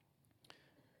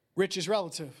 Rich is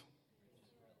relative.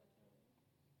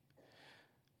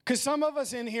 Because some of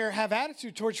us in here have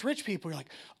attitude towards rich people. You're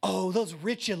like, oh, those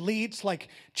rich elites like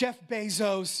Jeff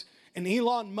Bezos and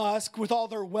Elon Musk with all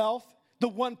their wealth, the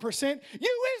 1%.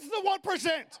 You is the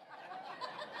 1%.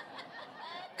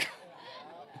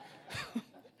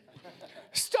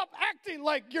 Stop acting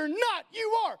like you're not.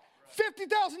 You are.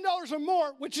 $50,000 or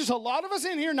more, which is a lot of us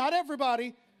in here, not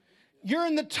everybody. You're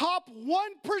in the top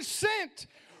 1%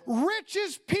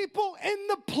 richest people in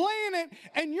the planet,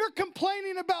 and you're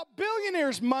complaining about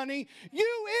billionaires' money.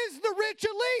 You is the rich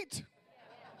elite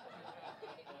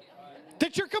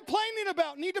that you're complaining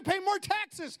about need to pay more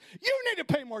taxes. You need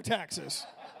to pay more taxes.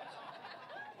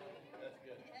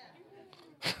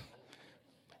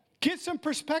 Get some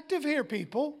perspective here,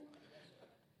 people.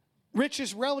 Rich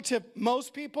is relative.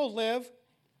 Most people live,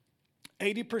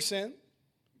 80%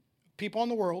 people in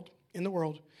the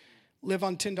world live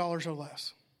on $10 or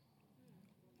less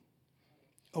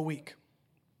a week.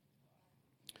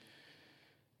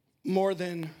 More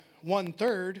than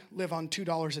 1/3 live on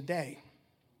 $2 a day.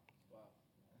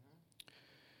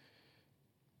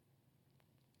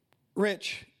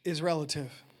 Rich is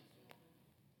relative.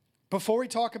 Before we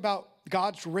talk about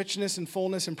God's richness and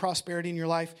fullness and prosperity in your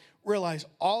life, realize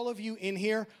all of you in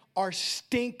here are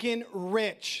stinking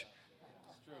rich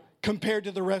compared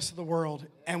to the rest of the world,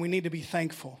 and we need to be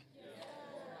thankful.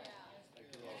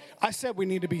 I said we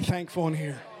need to be thankful in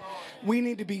here. We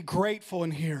need to be grateful in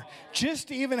here. Just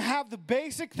to even have the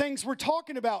basic things we're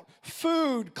talking about.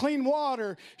 Food, clean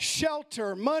water,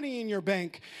 shelter, money in your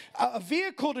bank, a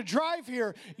vehicle to drive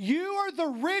here. You are the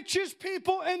richest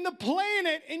people in the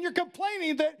planet, and you're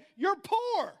complaining that you're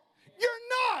poor.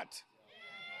 You're not.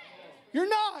 You're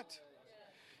not.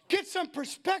 Get some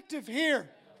perspective here.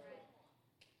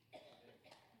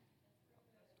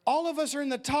 All of us are in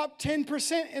the top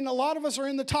 10%, and a lot of us are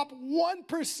in the top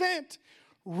 1%.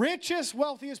 Richest,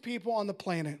 wealthiest people on the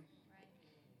planet.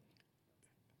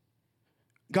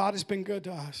 God has been good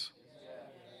to us.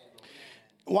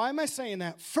 Why am I saying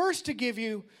that? First, to give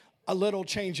you a little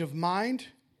change of mind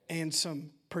and some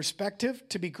perspective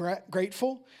to be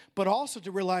grateful, but also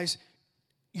to realize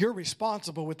you're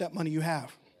responsible with that money you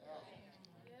have.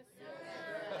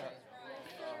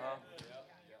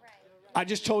 I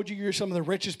just told you you're some of the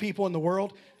richest people in the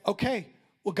world. Okay.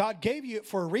 Well, God gave you it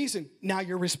for a reason. Now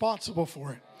you're responsible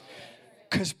for it.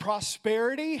 Because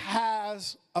prosperity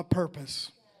has a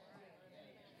purpose.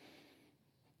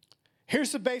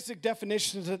 Here's the basic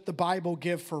definitions that the Bible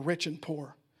gives for rich and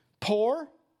poor. Poor,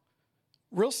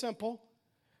 real simple.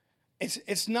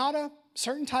 It's not a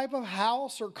certain type of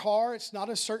house or car. It's not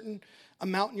a certain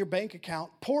amount in your bank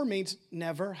account. Poor means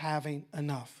never having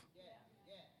enough.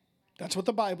 That's what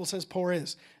the Bible says poor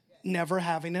is. Never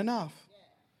having enough.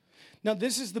 Now,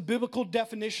 this is the biblical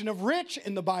definition of rich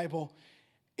in the Bible.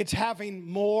 It's having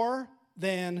more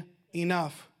than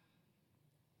enough.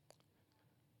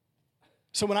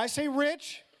 So when I say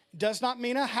rich, it does not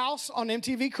mean a house on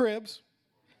MTV Cribs.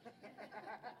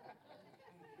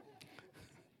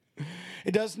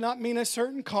 It does not mean a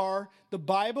certain car. The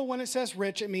Bible, when it says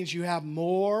rich, it means you have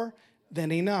more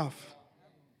than enough.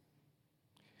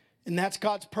 And that's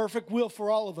God's perfect will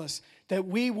for all of us. That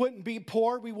we wouldn't be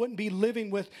poor. We wouldn't be living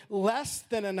with less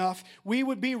than enough. We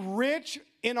would be rich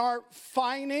in our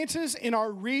finances, in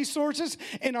our resources,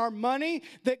 in our money.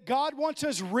 That God wants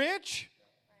us rich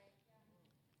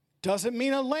doesn't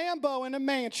mean a Lambo and a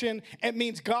mansion. It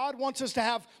means God wants us to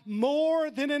have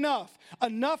more than enough.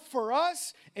 Enough for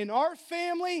us and our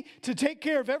family to take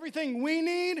care of everything we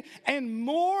need, and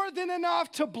more than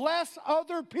enough to bless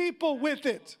other people with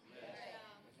it.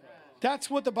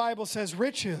 That's what the Bible says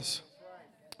rich is.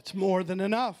 It's more than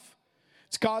enough.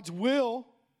 It's God's will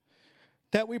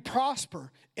that we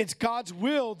prosper. It's God's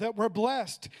will that we're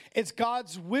blessed. It's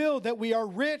God's will that we are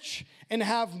rich and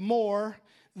have more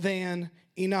than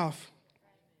enough.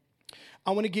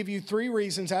 I want to give you 3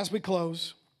 reasons as we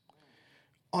close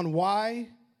on why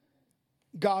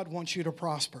God wants you to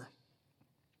prosper.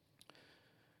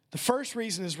 The first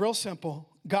reason is real simple.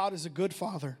 God is a good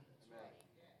father.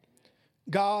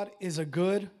 God is a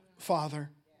good father.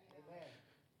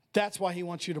 That's why he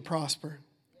wants you to prosper.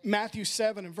 Matthew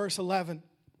 7 and verse 11.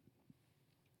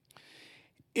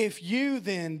 If you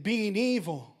then, being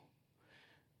evil,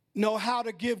 know how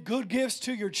to give good gifts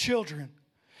to your children,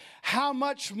 how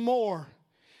much more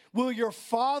will your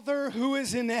Father who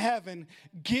is in heaven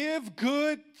give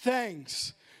good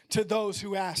things to those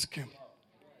who ask him?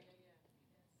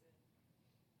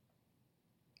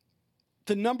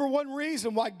 The number one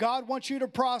reason why God wants you to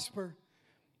prosper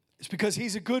is because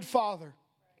he's a good father.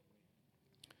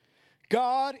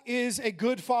 God is a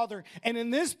good father. And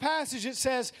in this passage it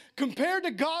says, compared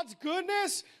to God's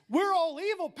goodness, we're all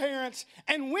evil parents,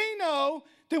 and we know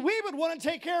that we would want to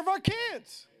take care of our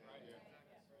kids.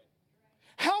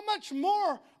 How much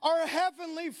more our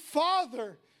Heavenly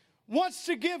Father wants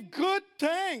to give good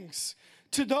things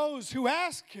to those who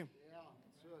ask him.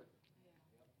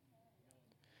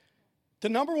 The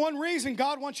number one reason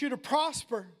God wants you to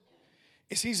prosper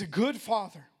is he's a good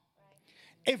father.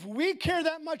 If we care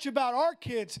that much about our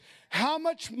kids, how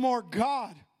much more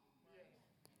God?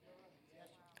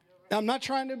 Now, I'm not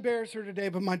trying to embarrass her today,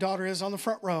 but my daughter is on the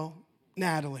front row,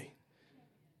 Natalie.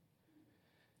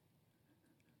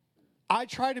 I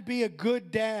try to be a good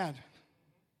dad.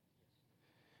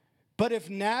 But if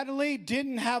Natalie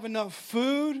didn't have enough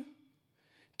food,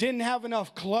 didn't have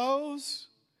enough clothes,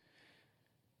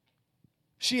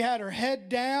 she had her head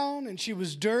down and she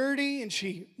was dirty and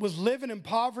she was living in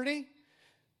poverty,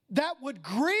 that would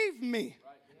grieve me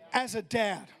as a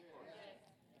dad.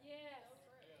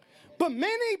 But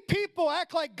many people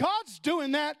act like God's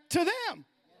doing that to them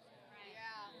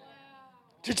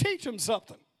to teach them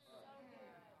something.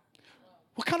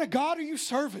 What kind of God are you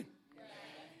serving?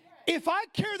 If I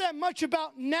care that much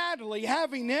about Natalie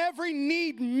having every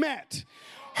need met,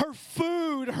 her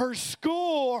food, her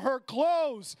school, her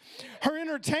clothes, her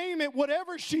entertainment,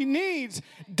 whatever she needs,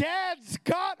 Dad's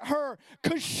got her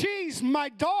because she's my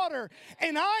daughter,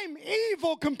 and I'm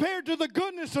evil compared to the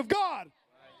goodness of God.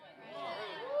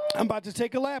 I'm about to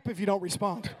take a lap if you don't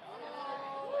respond.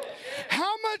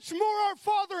 How much more our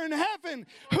Father in heaven,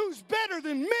 who's better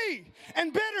than me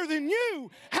and better than you,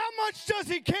 how much does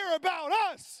he care about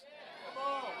us?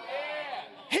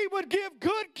 He would give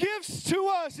good gifts to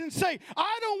us and say,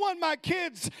 I don't want my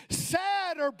kids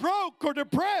sad or broke or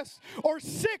depressed or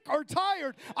sick or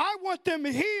tired. I want them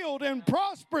healed and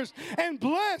prosperous and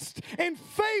blessed and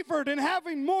favored and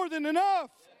having more than enough.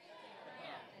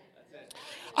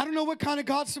 I don't know what kind of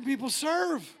God some people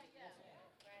serve.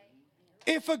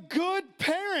 If a good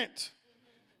parent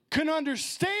can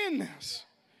understand this,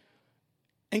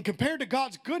 and compared to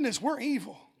God's goodness, we're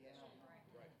evil.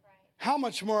 How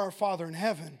much more our Father in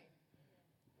heaven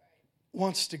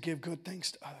wants to give good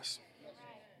things to us.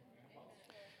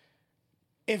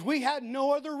 If we had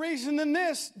no other reason than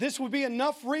this, this would be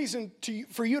enough reason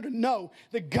for you to know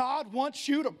that God wants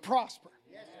you to prosper.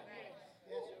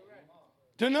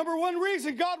 The number one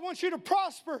reason God wants you to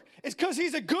prosper is because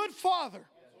he's a good father.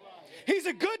 He's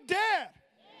a good dad.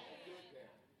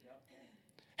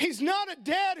 He's not a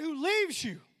dad who leaves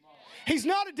you. He's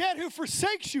not a dad who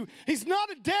forsakes you. He's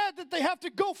not a dad that they have to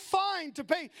go find to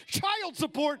pay child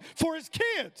support for his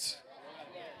kids.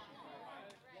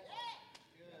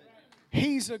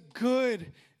 He's a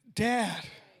good dad.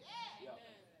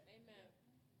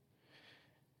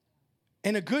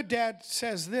 And a good dad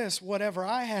says this, whatever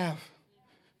I have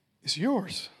is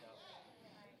yours.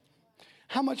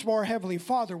 How much more Heavenly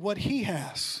Father, what he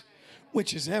has,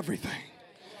 which is everything,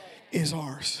 is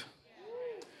ours.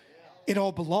 It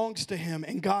all belongs to him.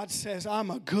 And God says,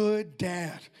 I'm a good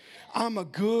dad. I'm a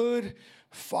good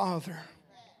father.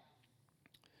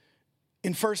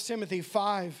 In 1 Timothy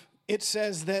 5, it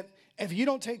says that if you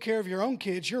don't take care of your own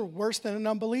kids, you're worse than an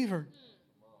unbeliever.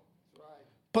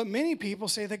 But many people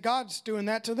say that God's doing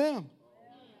that to them.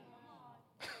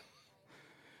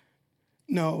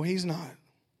 No, he's not.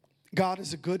 God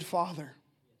is a good father.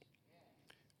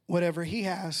 Whatever he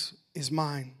has is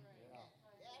mine.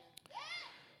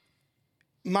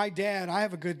 My dad, I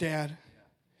have a good dad.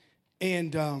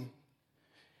 And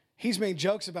he's made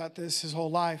jokes about this his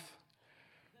whole life.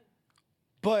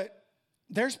 But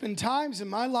there's been times in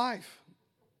my life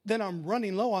that I'm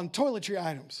running low on toiletry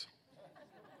items.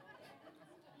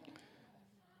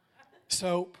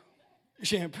 Soap,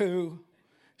 shampoo,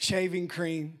 shaving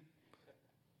cream,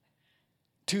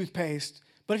 toothpaste.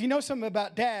 But if you know something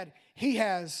about Dad, he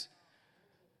has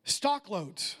stock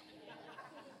loads.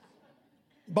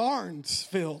 Barns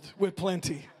filled with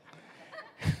plenty.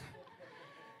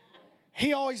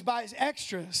 He always buys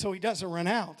extra so he doesn't run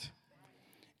out.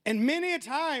 And many a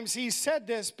times he said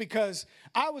this because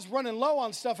I was running low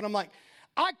on stuff and I'm like,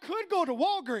 I could go to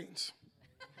Walgreens.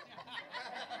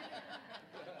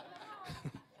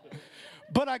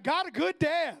 But I got a good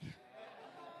dad.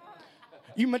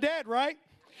 You my dad, right?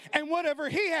 And whatever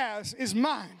he has is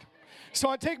mine. So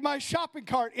I take my shopping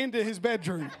cart into his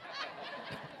bedroom.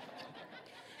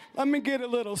 Let me get a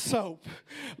little soap.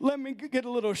 Let me get a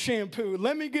little shampoo.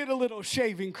 Let me get a little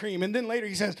shaving cream. And then later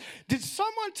he says, did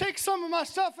someone take some of my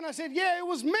stuff? And I said, yeah, it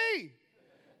was me.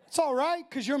 It's all right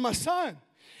because you're my son.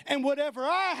 And whatever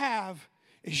I have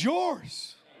is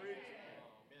yours.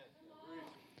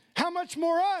 How much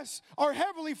more us? Our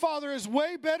Heavenly Father is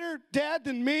way better dad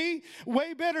than me,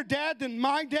 way better dad than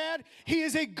my dad. He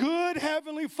is a good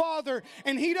Heavenly Father,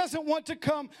 and he doesn't want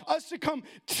us to come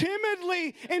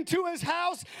timidly into his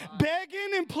house,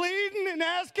 begging and pleading and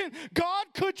asking, God,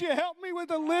 could you help me with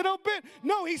a little bit?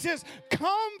 No, he says,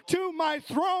 come to my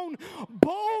throne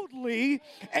boldly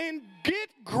and get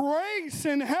grace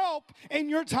and help in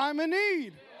your time of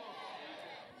need.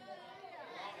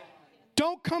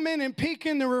 Don't come in and peek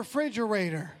in the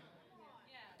refrigerator.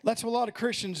 That's what a lot of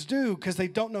Christians do because they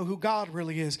don't know who God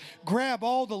really is. Grab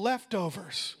all the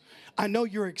leftovers. I know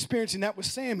you're experiencing that with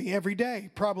Sammy every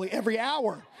day, probably every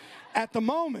hour at the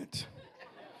moment.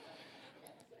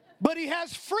 But he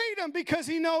has freedom because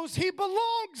he knows he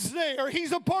belongs there.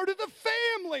 He's a part of the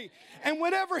family. And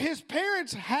whatever his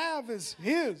parents have is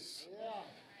his.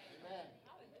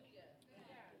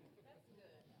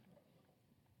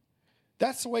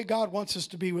 That's the way God wants us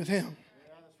to be with him.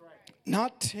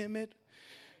 Not timid.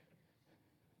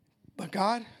 But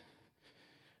God,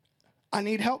 I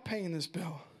need help paying this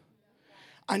bill.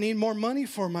 I need more money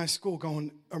for my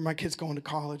my kids going to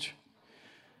college.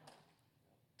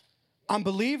 I'm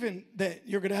believing that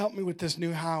you're going to help me with this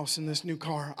new house and this new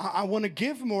car. I want to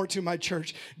give more to my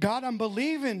church. God, I'm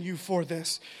believing you for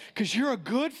this because you're a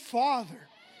good father.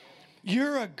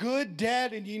 You're a good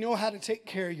dad and you know how to take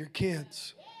care of your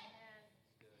kids.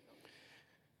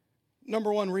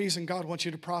 Number one reason God wants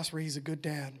you to prosper, he's a good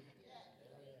dad.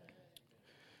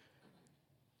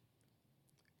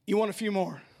 You want a few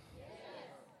more?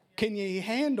 Can you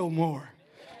handle more?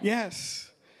 Yes.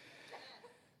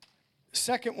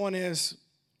 Second one is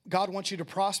God wants you to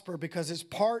prosper because it's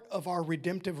part of our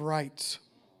redemptive rights.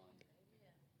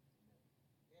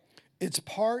 It's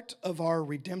part of our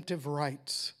redemptive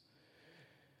rights.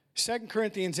 2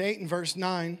 Corinthians 8 and verse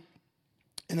 9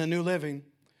 in the New Living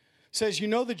says, you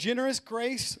know the generous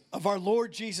grace of our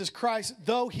Lord Jesus Christ,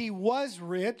 though he was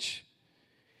rich,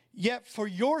 yet for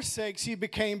your sakes he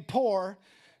became poor,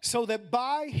 so that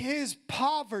by his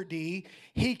poverty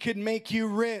he could make you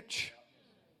rich.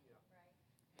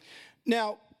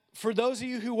 Now, for those of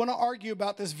you who want to argue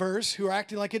about this verse, who are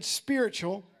acting like it's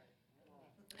spiritual,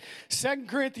 2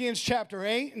 Corinthians chapter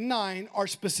 8 and 9 are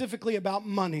specifically about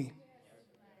money.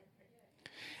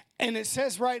 And it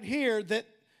says right here that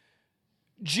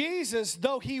Jesus,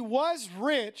 though he was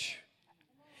rich,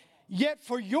 yet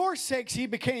for your sakes he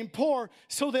became poor,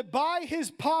 so that by his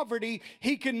poverty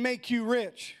he can make you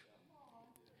rich.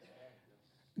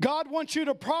 God wants you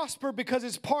to prosper because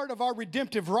it's part of our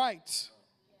redemptive rights.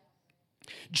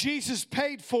 Jesus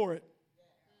paid for it.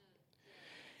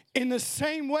 In the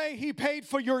same way he paid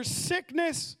for your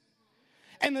sickness,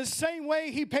 and the same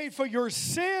way he paid for your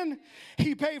sin,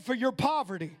 he paid for your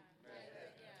poverty.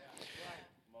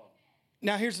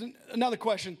 Now here's another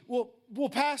question. Well,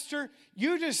 Pastor,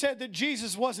 you just said that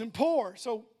Jesus wasn't poor.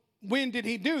 So when did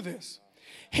he do this?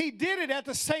 He did it at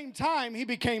the same time he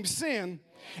became sin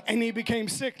and he became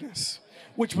sickness,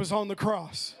 which was on the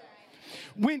cross.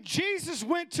 When Jesus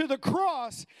went to the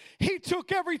cross, he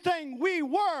took everything we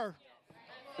were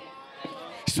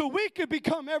so we could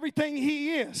become everything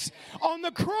he is. On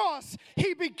the cross,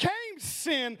 he became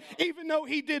sin even though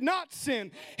he did not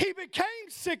sin. He became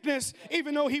sickness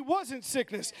even though he wasn't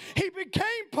sickness. He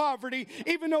became poverty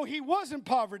even though he wasn't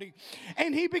poverty.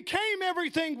 And he became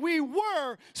everything we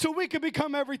were so we could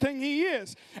become everything he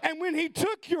is. And when he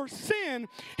took your sin,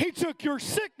 he took your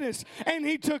sickness and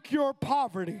he took your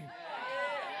poverty.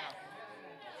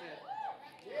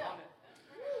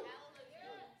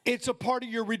 It's a part of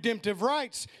your redemptive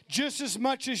rights, just as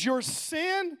much as your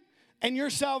sin and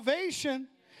your salvation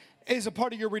is a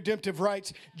part of your redemptive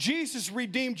rights. Jesus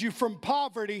redeemed you from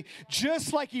poverty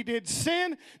just like he did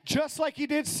sin, just like he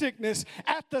did sickness,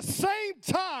 at the same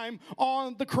time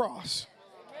on the cross.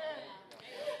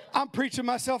 I'm preaching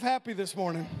myself happy this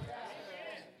morning.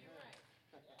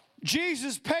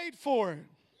 Jesus paid for it,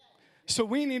 so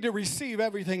we need to receive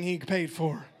everything he paid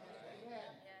for.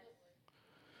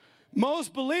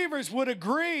 Most believers would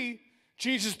agree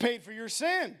Jesus paid for your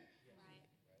sin.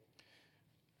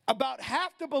 About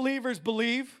half the believers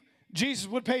believe Jesus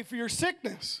would pay for your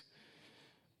sickness.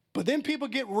 But then people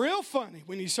get real funny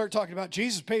when you start talking about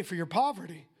Jesus paid for your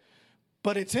poverty.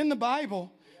 But it's in the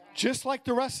Bible, just like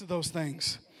the rest of those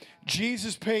things.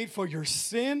 Jesus paid for your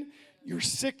sin, your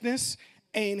sickness,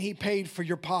 and he paid for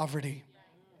your poverty.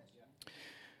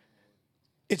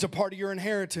 It's a part of your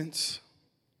inheritance.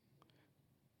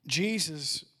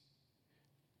 Jesus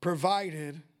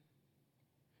provided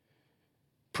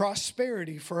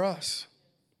prosperity for us.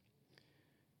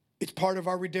 It's part of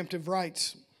our redemptive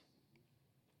rights.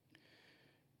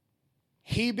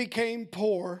 He became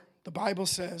poor, the Bible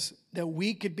says, that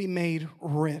we could be made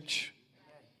rich.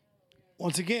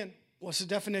 Once again, what's the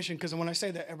definition? Because when I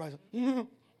say that, everybody's like,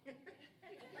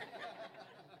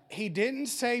 He didn't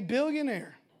say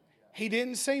billionaire. He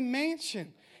didn't say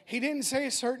mansion. He didn't say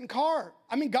a certain car.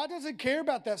 I mean, God doesn't care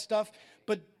about that stuff,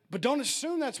 but don't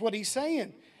assume that's what he's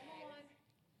saying.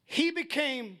 He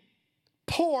became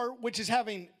poor, which is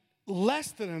having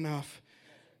less than enough,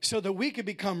 so that we could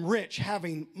become rich,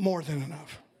 having more than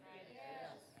enough.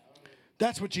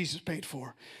 That's what Jesus paid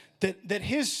for. That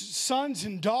his sons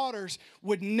and daughters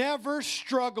would never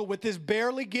struggle with this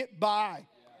barely get by.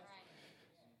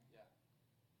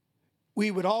 We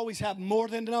would always have more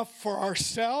than enough for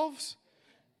ourselves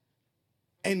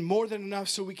and more than enough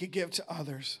so we could give to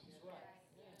others.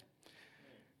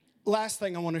 Last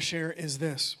thing I want to share is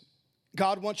this.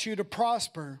 God wants you to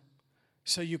prosper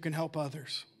so you can help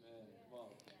others.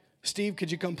 Steve,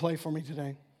 could you come play for me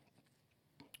today?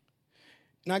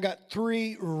 And I got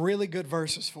 3 really good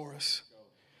verses for us.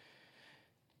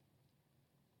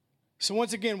 So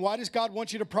once again, why does God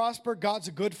want you to prosper? God's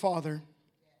a good father.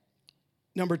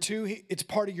 Number 2, it's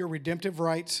part of your redemptive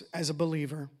rights as a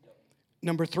believer.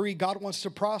 Number 3, God wants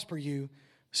to prosper you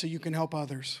so you can help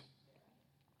others.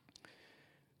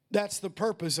 That's the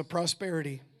purpose of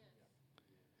prosperity.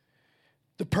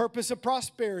 The purpose of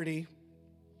prosperity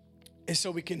is so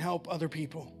we can help other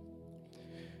people.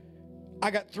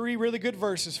 I got 3 really good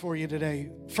verses for you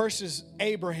today. First is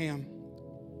Abraham.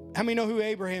 How many know who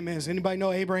Abraham is? Anybody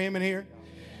know Abraham in here?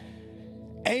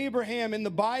 Abraham in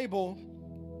the Bible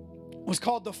was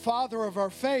called the father of our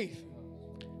faith,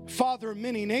 father of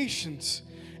many nations.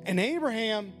 And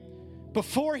Abraham,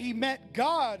 before he met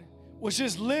God, was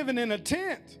just living in a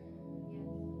tent.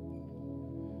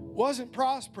 Wasn't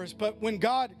prosperous, but when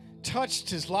God touched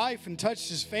his life and touched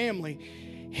his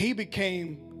family, he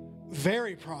became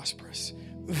very prosperous,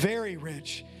 very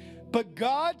rich. But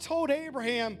God told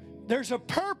Abraham, there's a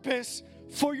purpose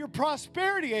for your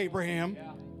prosperity, Abraham.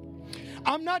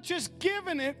 I'm not just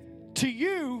giving it to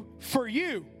you for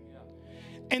you.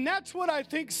 And that's what I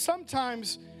think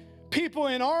sometimes people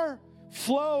in our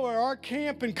flow or our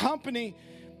camp and company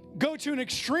go to an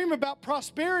extreme about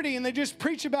prosperity, and they just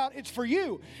preach about it's for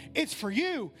you, it's for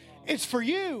you, it's for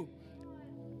you.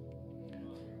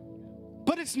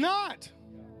 But it's not.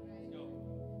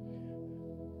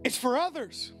 It's for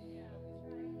others.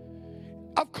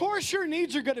 Of course your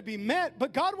needs are going to be met,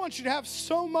 but God wants you to have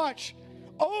so much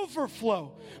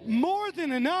overflow, more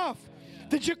than enough,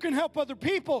 that you can help other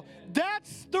people.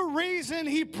 That's the reason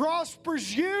He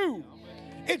prospers you.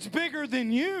 It's bigger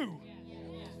than you.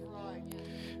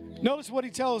 Notice what He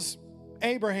tells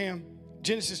Abraham,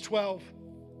 Genesis 12.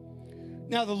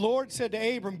 Now the Lord said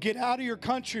to Abram, get out of your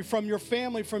country, from your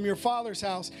family, from your father's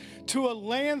house, to a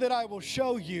land that I will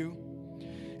show you,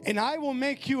 and I will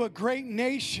make you a great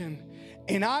nation,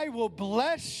 and I will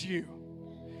bless you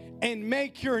and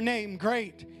make your name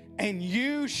great, and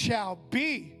you shall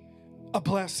be a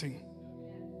blessing.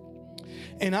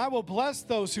 And I will bless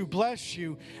those who bless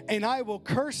you, and I will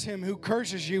curse him who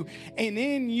curses you, and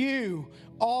in you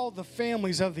all the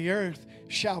families of the earth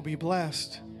shall be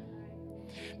blessed.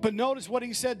 But notice what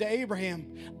He said to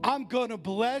Abraham, I'm going to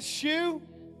bless you,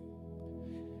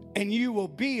 and you will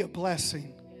be a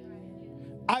blessing.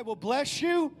 I will bless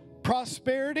you,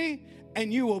 prosperity,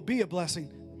 and you will be a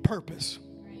blessing, purpose.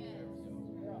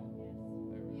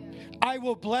 I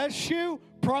will bless you,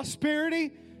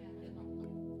 prosperity,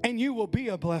 and you will be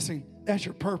a blessing. That's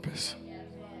your purpose.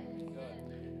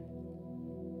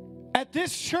 At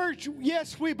this church,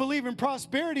 yes, we believe in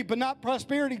prosperity, but not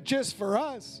prosperity just for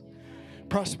us.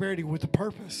 Prosperity with a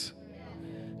purpose.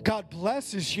 God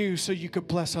blesses you so you could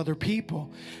bless other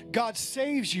people. God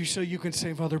saves you so you can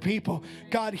save other people.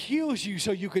 God heals you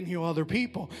so you can heal other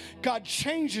people. God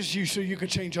changes you so you can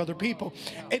change other people.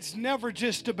 It's never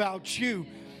just about you.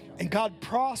 And God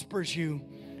prospers you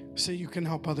so you can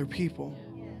help other people.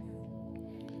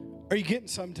 Are you getting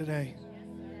some today?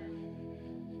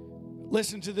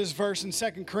 Listen to this verse in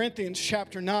 2 Corinthians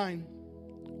chapter 9.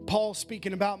 Paul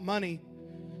speaking about money.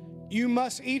 You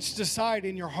must each decide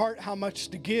in your heart how much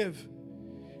to give.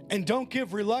 And don't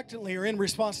give reluctantly or in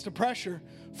response to pressure,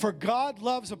 for God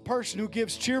loves a person who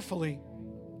gives cheerfully.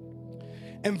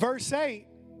 And verse 8,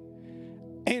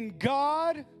 and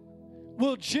God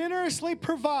will generously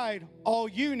provide all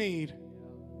you need.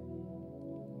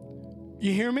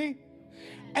 You hear me?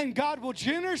 And God will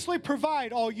generously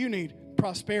provide all you need,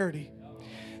 prosperity.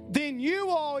 Then you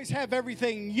will always have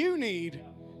everything you need,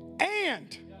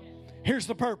 and here's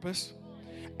the purpose,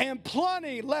 and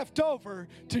plenty left over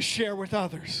to share with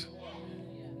others.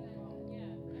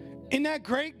 Isn't that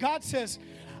great? God says,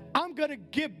 I'm going to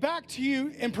give back to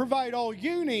you and provide all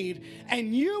you need,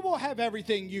 and you will have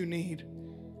everything you need,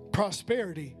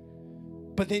 prosperity,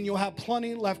 but then you'll have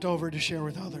plenty left over to share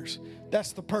with others.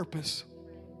 That's the purpose.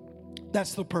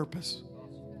 That's the purpose.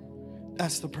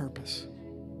 That's the purpose.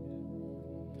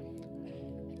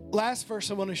 Last verse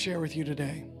I want to share with you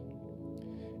today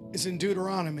is in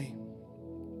Deuteronomy.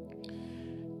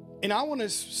 And I want to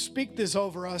speak this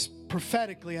over us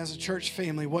prophetically as a church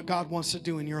family, what God wants to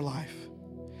do in your life.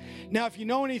 Now, if you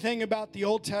know anything about the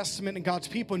Old Testament and God's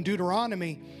people in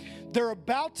Deuteronomy, they're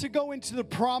about to go into the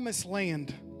promised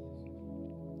land.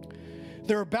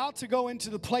 They're about to go into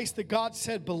the place that God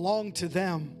said belonged to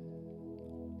them.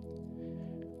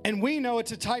 And we know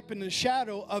it's a type and a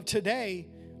shadow of today.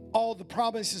 All the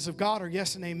promises of God are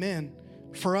yes and amen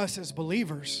for us as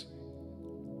believers.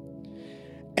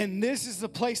 And this is the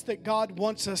place that God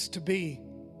wants us to be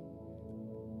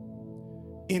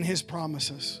in His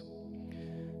promises.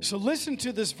 So listen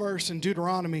to this verse in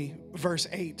Deuteronomy, verse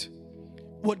 8.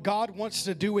 What God wants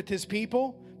to do with His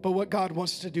people, but what God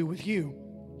wants to do with you.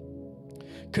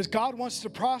 Because God wants to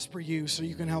prosper you so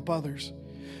you can help others.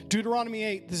 Deuteronomy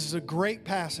 8, this is a great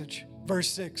passage. Verse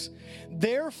 6.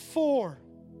 Therefore,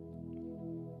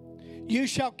 you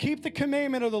shall keep the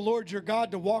commandment of the Lord your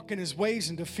God to walk in His ways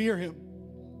and to fear Him.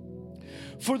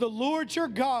 For the Lord your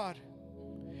God,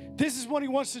 this is what He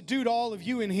wants to do to all of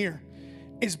you in here,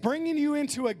 is bringing you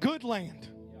into a good land.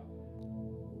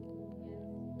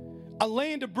 A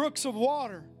land of brooks of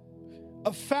water,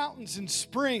 of fountains and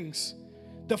springs,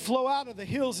 that flow out of the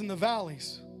hills and the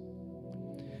valleys.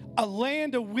 A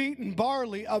land of wheat and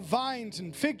barley, of vines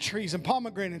and fig trees and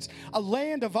pomegranates, a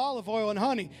land of olive oil and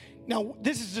honey. Now,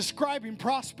 this is describing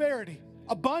prosperity,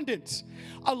 abundance.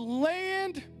 A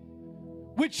land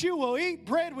which you will eat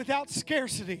bread without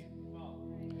scarcity,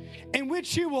 in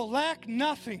which you will lack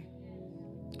nothing.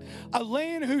 A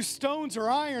land whose stones are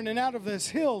iron, and out of those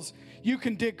hills you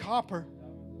can dig copper.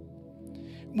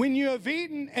 When you have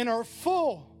eaten and are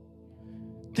full,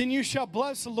 then you shall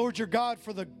bless the Lord your God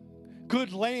for the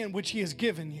good land which he has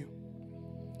given you.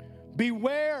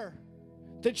 Beware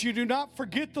that you do not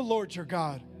forget the Lord your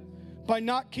God by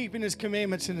not keeping his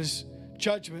commandments and his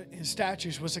judgment, his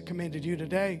statutes, was it commanded you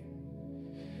today.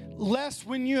 Lest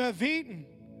when you have eaten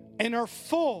and are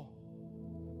full,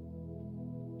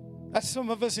 that's some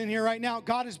of us in here right now,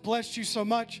 God has blessed you so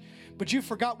much, but you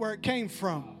forgot where it came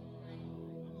from.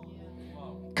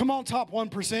 Come on, top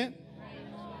 1%.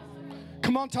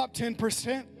 Come on, top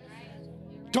 10%.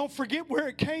 Don't forget where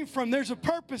it came from. There's a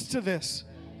purpose to this.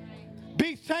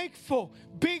 Be thankful.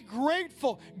 Be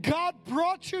grateful. God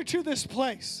brought you to this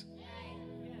place.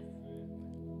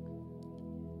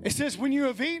 It says, when you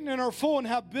have eaten and are full and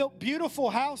have built beautiful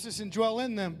houses and dwell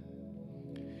in them,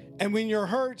 and when your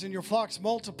herds and your flocks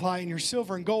multiply and your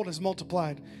silver and gold is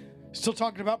multiplied. Still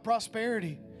talking about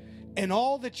prosperity. And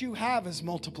all that you have is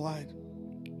multiplied.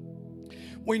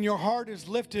 When your heart is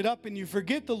lifted up and you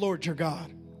forget the Lord your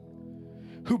God,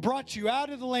 who brought you out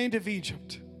of the land of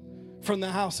Egypt from the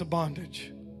house of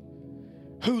bondage,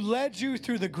 who led you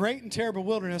through the great and terrible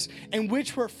wilderness, in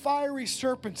which were fiery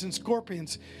serpents and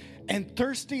scorpions, and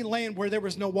thirsty land where there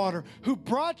was no water, who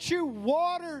brought you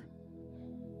water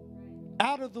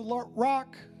out of the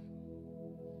rock,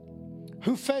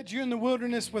 who fed you in the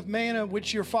wilderness with manna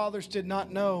which your fathers did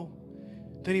not know,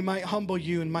 that he might humble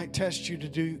you and might test you to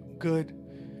do good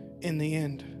in the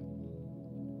end.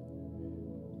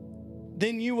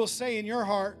 Then you will say in your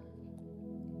heart,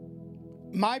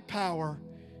 my power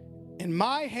and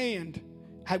my hand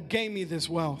have gained me this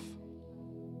wealth.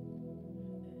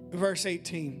 Verse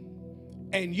 18,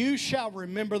 and you shall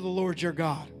remember the Lord your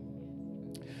God,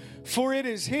 for it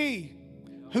is he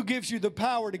who gives you the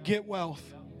power to get wealth,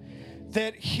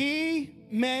 that he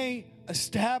may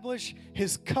establish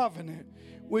his covenant,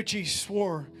 which he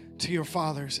swore to your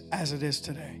fathers as it is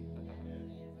today.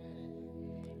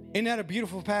 Isn't that a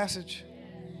beautiful passage?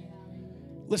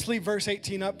 Let's leave verse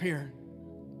 18 up here.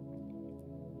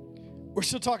 We're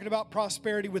still talking about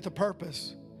prosperity with a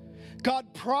purpose.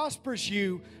 God prospers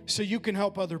you so you can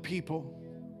help other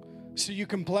people, so you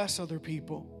can bless other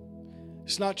people.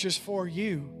 It's not just for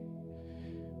you.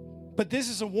 But this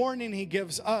is a warning he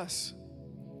gives us.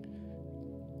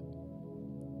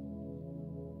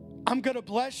 I'm going to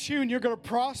bless you and you're going to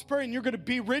prosper and you're going to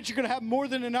be rich. You're going to have more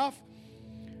than enough.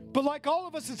 But like all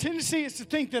of us, the tendency is to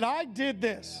think that I did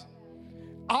this.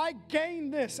 I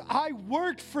gained this. I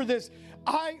worked for this.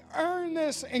 I earned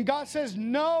this. And God says,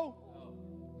 no.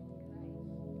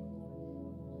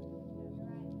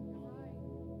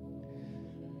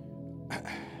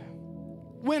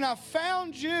 When I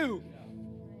found you,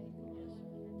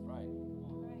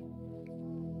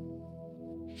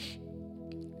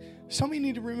 some of you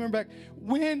need to remember back.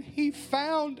 When he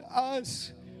found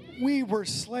us, we were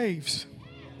slaves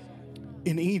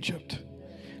in Egypt.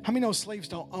 How many know slaves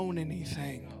don't own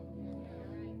anything?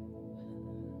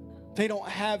 They don't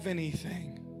have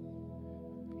anything.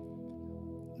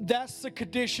 That's the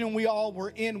condition we all were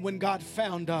in when God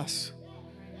found us.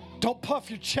 Don't puff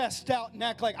your chest out and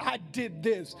act like I did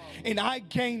this and I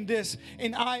gained this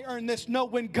and I earned this. No,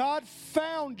 when God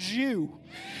found you,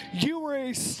 you were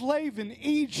a slave in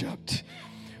Egypt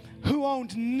who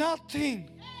owned nothing,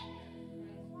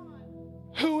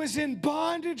 who was in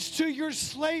bondage to your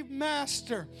slave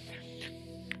master.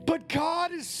 But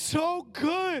God is so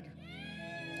good.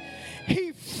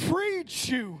 He freed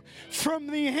you from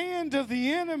the hand of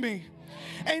the enemy.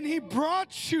 And he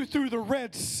brought you through the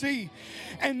Red Sea.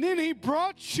 And then he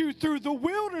brought you through the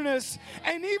wilderness.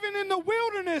 And even in the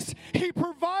wilderness, he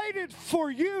provided for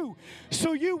you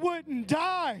so you wouldn't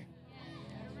die.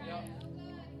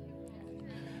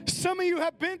 Some of you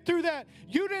have been through that.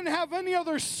 You didn't have any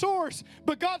other source,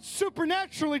 but God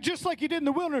supernaturally, just like he did in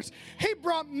the wilderness, he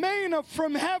brought manna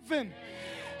from heaven.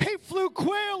 He flew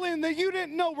quail in that you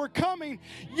didn't know were coming.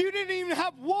 You didn't even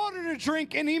have water to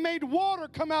drink, and he made water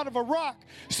come out of a rock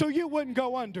so you wouldn't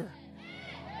go under.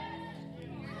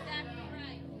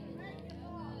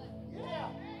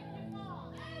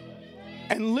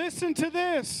 And listen to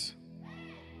this.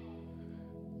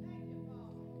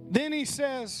 Then he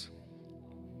says,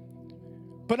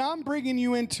 but I'm bringing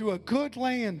you into a good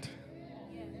land,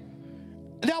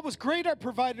 That was great I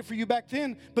provided for you back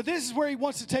then, but this is where he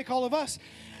wants to take all of us.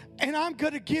 And I'm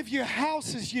going to give you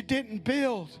houses you didn't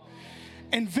build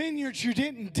and vineyards you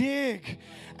didn't dig.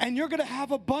 And you're going to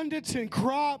have abundance in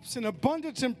crops and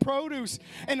abundance in produce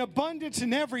and abundance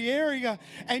in every area.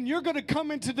 And you're going to come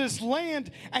into this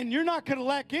land and you're not going to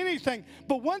lack anything.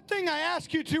 But one thing I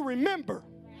ask you to remember,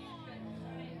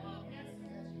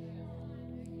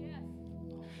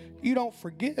 you don't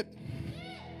forget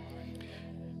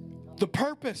the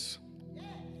purpose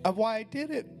of why I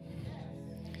did it.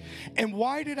 And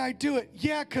why did I do it?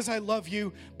 Yeah, because I love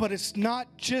you, but it's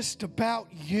not just about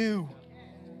you.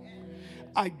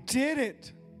 I did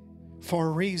it for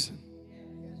a reason.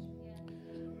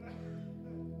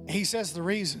 He says the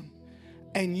reason.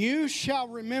 And you shall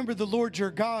remember the Lord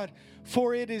your God,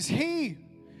 for it is He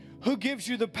who gives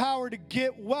you the power to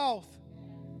get wealth.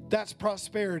 That's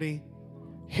prosperity.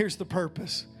 Here's the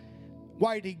purpose.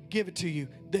 Why did He give it to you?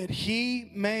 That He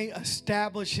may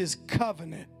establish His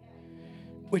covenant,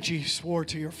 which He swore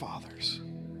to your fathers.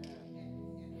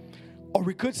 Or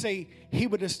we could say He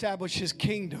would establish His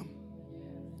kingdom.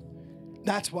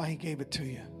 That's why He gave it to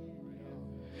you.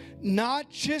 Not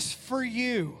just for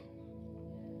you.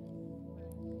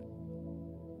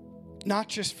 Not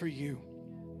just for you.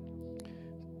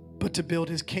 But to build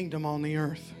His kingdom on the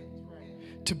earth.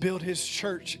 To build His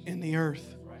church in the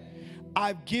earth.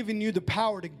 I've given you the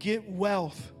power to get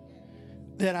wealth,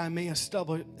 that I may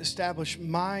establish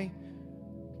my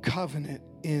covenant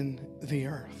in the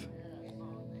earth.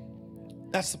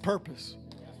 That's the purpose.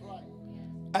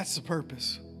 That's the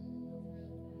purpose.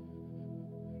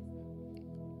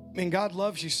 I mean, God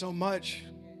loves you so much.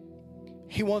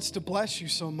 He wants to bless you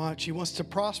so much. He wants to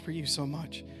prosper you so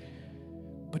much.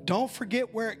 But don't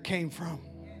forget where it came from.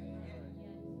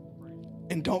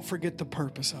 And don't forget the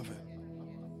purpose of it.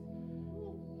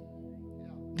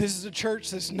 This is a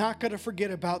church that's not going to forget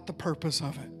about the purpose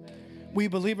of it. We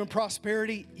believe in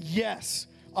prosperity, yes,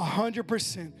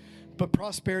 100%, but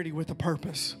prosperity with a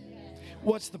purpose.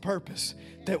 What's the purpose?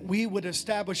 That we would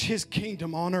establish His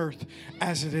kingdom on earth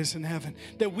as it is in heaven.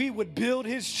 That we would build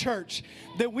His church.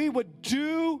 That we would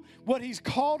do what He's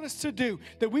called us to do.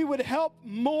 That we would help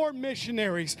more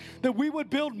missionaries. That we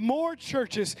would build more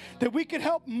churches. That we could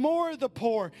help more of the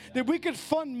poor. That we could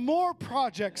fund more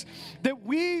projects. That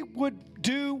we would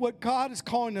do what God is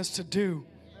calling us to do.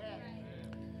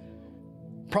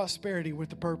 Prosperity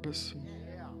with a purpose.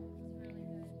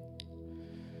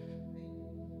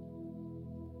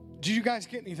 Did you guys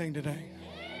get anything today?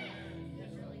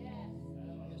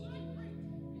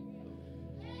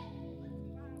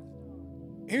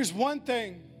 Here's one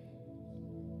thing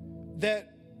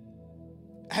that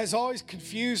has always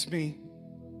confused me,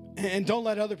 and don't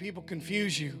let other people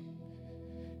confuse you.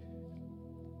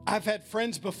 I've had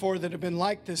friends before that have been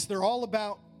like this. They're all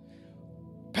about,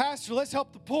 Pastor, let's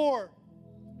help the poor.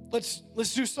 Let's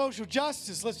do social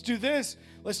justice. Let's do this.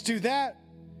 Let's do that.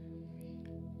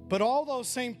 But all those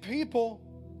same people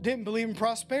didn't believe in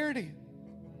prosperity.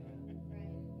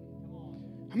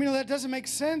 I mean, that doesn't make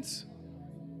sense.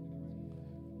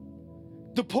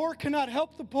 The poor cannot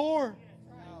help the poor.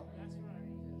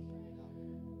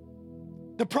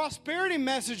 The prosperity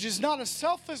message is not a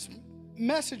selfish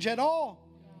message at all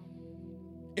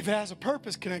if it has a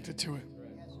purpose connected to it.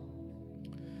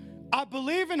 I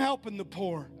believe in helping the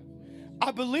poor.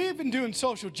 I believe in doing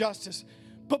social justice.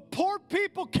 But poor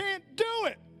people can't do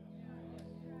it.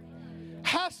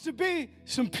 Has to be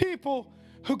some people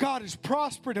who God has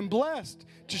prospered and blessed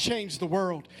to change the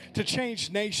world, to change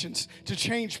nations, to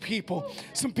change people.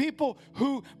 Some people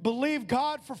who believe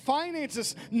God for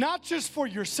finances, not just for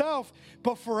yourself,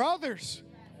 but for others.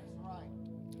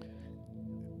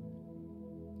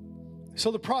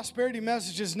 So the prosperity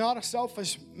message is not a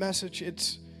selfish message.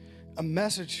 It's a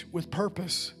message with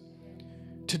purpose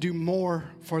to do more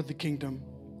for the kingdom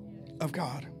of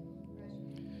God.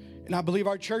 And I believe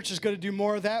our church is going to do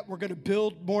more of that. We're going to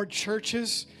build more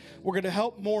churches. We're going to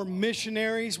help more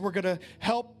missionaries. We're going to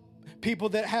help people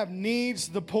that have needs,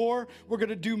 the poor. We're going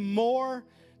to do more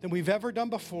than we've ever done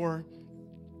before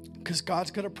because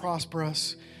God's going to prosper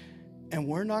us. And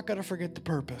we're not going to forget the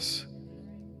purpose.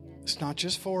 It's not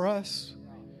just for us.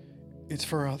 It's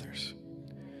for others.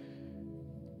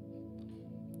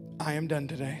 I am done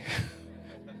today.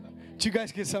 Did you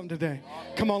guys get something today?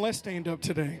 Come on, let's stand up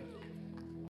today.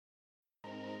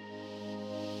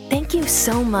 Thank you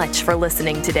so much for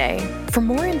listening today. For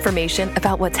more information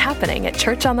about what's happening at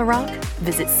Church on the Rock,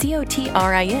 visit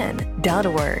cotrin.org.